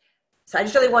 So I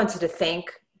just really wanted to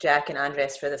thank Jack and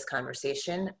Andrés for this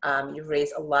conversation. You've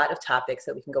raised a lot of topics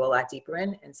that we can go a lot deeper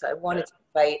in. And so I wanted to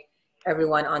invite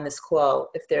everyone on this call,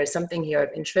 if there is something here of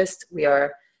interest, I'm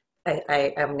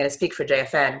going to speak for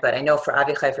JFN, but I know for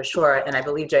AVI CHAI for sure, and I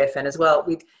believe JFN as well,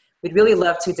 we'd really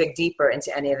love to dig deeper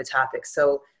into any of the topics.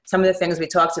 So some of the things we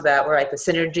talked about were like the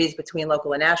synergies between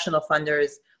local and national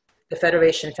funders, the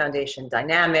Federation Foundation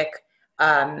dynamic,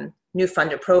 new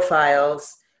funder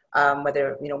profiles,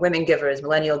 whether, women givers,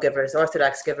 millennial givers,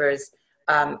 Orthodox givers,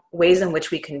 ways in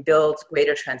which we can build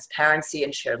greater transparency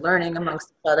and shared learning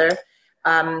amongst each other.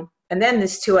 And then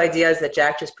these two ideas that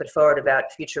Jack just put forward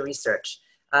about future research.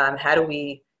 How do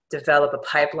we develop a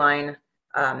pipeline?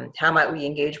 How might we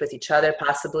engage with each other,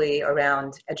 possibly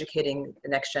around educating the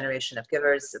next generation of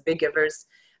givers, big givers,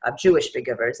 Jewish big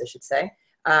givers, I should say.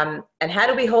 And how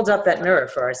do we hold up that mirror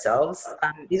for ourselves?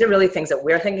 These are really things that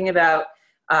we're thinking about.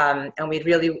 And we'd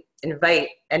really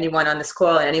invite anyone on this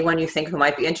call and anyone you think who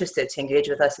might be interested to engage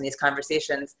with us in these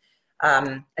conversations.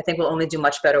 I think we'll only do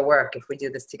much better work if we do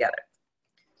this together.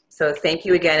 So thank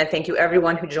you again, and thank you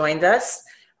everyone who joined us.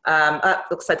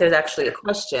 Looks like there's actually a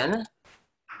question.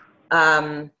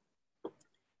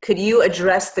 Could you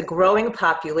address the growing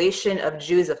population of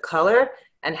Jews of color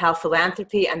and how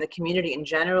philanthropy and the community in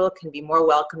general can be more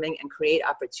welcoming and create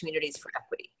opportunities for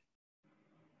equity?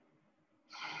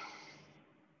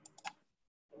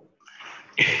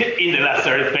 In the last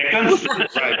 30 seconds.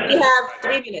 We have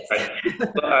 3 minutes.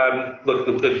 Look,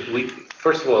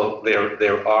 first of all,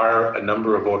 there are a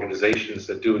number of organizations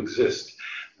that do exist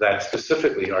that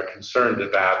specifically are concerned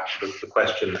about the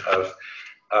question of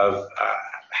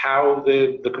how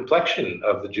the complexion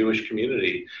of the Jewish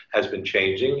community has been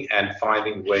changing and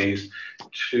finding ways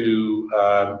to,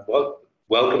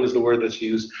 welcome is the word that's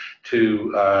used,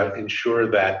 to ensure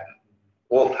that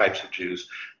all types of Jews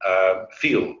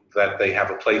feel that they have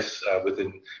a place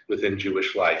within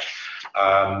Jewish life.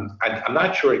 I'm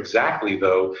not sure exactly,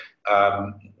 though,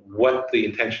 what the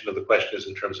intention of the question is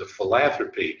in terms of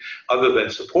philanthropy, other than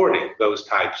supporting those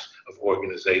types of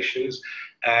organizations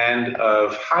and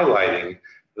of highlighting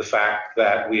the fact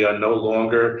that we are no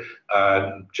longer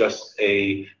just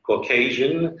a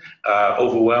Caucasian,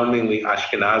 overwhelmingly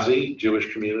Ashkenazi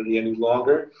Jewish community any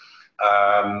longer.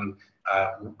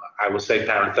 I will say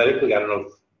parenthetically, I don't know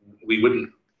if we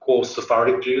wouldn't call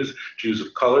Sephardic Jews Jews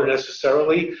of color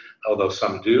necessarily, although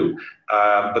some do,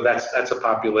 but that's a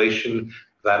population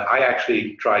that I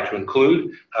actually try to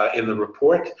include in the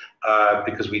report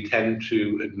because we tend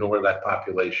to ignore that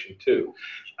population too.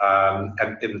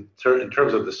 And in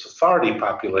terms of the Sephardi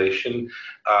population,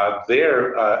 they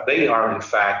are in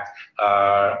fact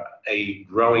a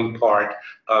growing part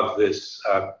of this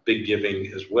big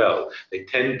giving as well. They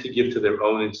tend to give to their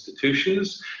own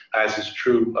institutions, as is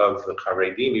true of the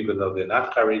Haredim, even though they're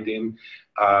not Haredim.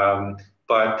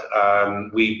 But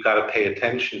we've got to pay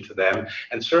attention to them.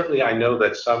 And certainly I know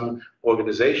that some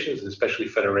organizations, and especially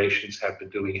federations, have been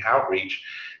doing outreach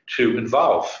to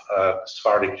involve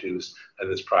Sephardic Jews in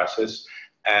this process.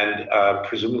 And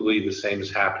presumably the same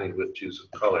is happening with Jews of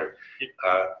color.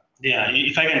 Yeah,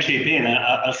 if I can chip in,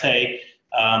 I'll say,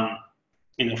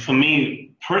 for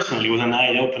me personally, it was an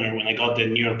eye-opener when I got the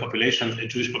New York population, the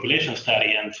Jewish population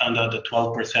study, and found out that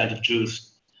 12% of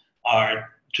Jews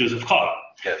are Jews of color.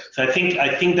 Yes. So I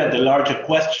think that the larger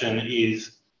question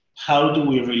is, how do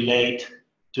we relate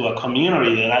to a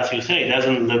community that, as you say,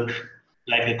 doesn't look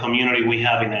like the community we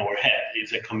have in our head?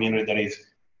 It's a community that is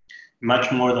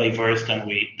much more diverse than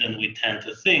we tend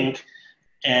to think,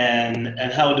 and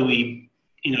how do we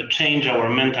change our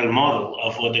mental model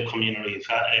of what the community is?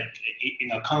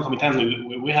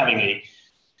 Concomitantly, we're having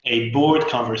a board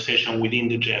conversation within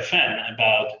the JFN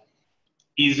about,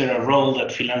 is there a role that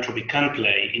philanthropy can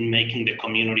play in making the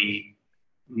community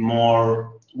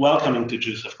more welcoming to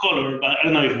Jews of color? But I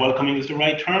don't know if welcoming is the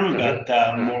right term, but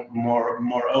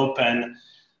more open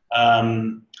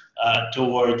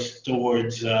towards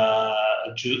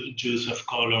Jews of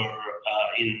color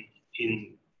in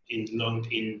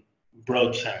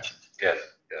broad sense. Yes,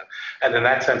 yeah. And in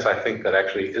that sense, I think that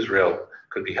actually Israel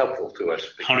could be helpful to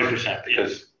us. 100%.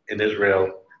 Because in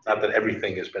Israel, not that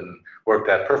everything has been worked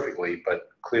out perfectly, but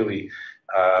clearly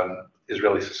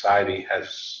Israeli society has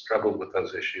struggled with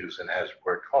those issues and has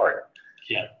worked hard.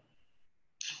 Yeah.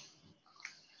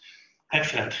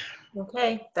 Excellent.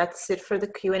 Okay, that's it for the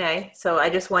Q&A. So I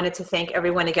just wanted to thank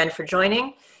everyone again for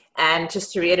joining, and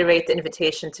just to reiterate the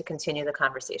invitation to continue the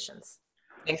conversations.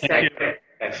 Thanks. Thank you.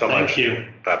 Thanks so much. Thank you.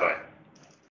 Bye-bye.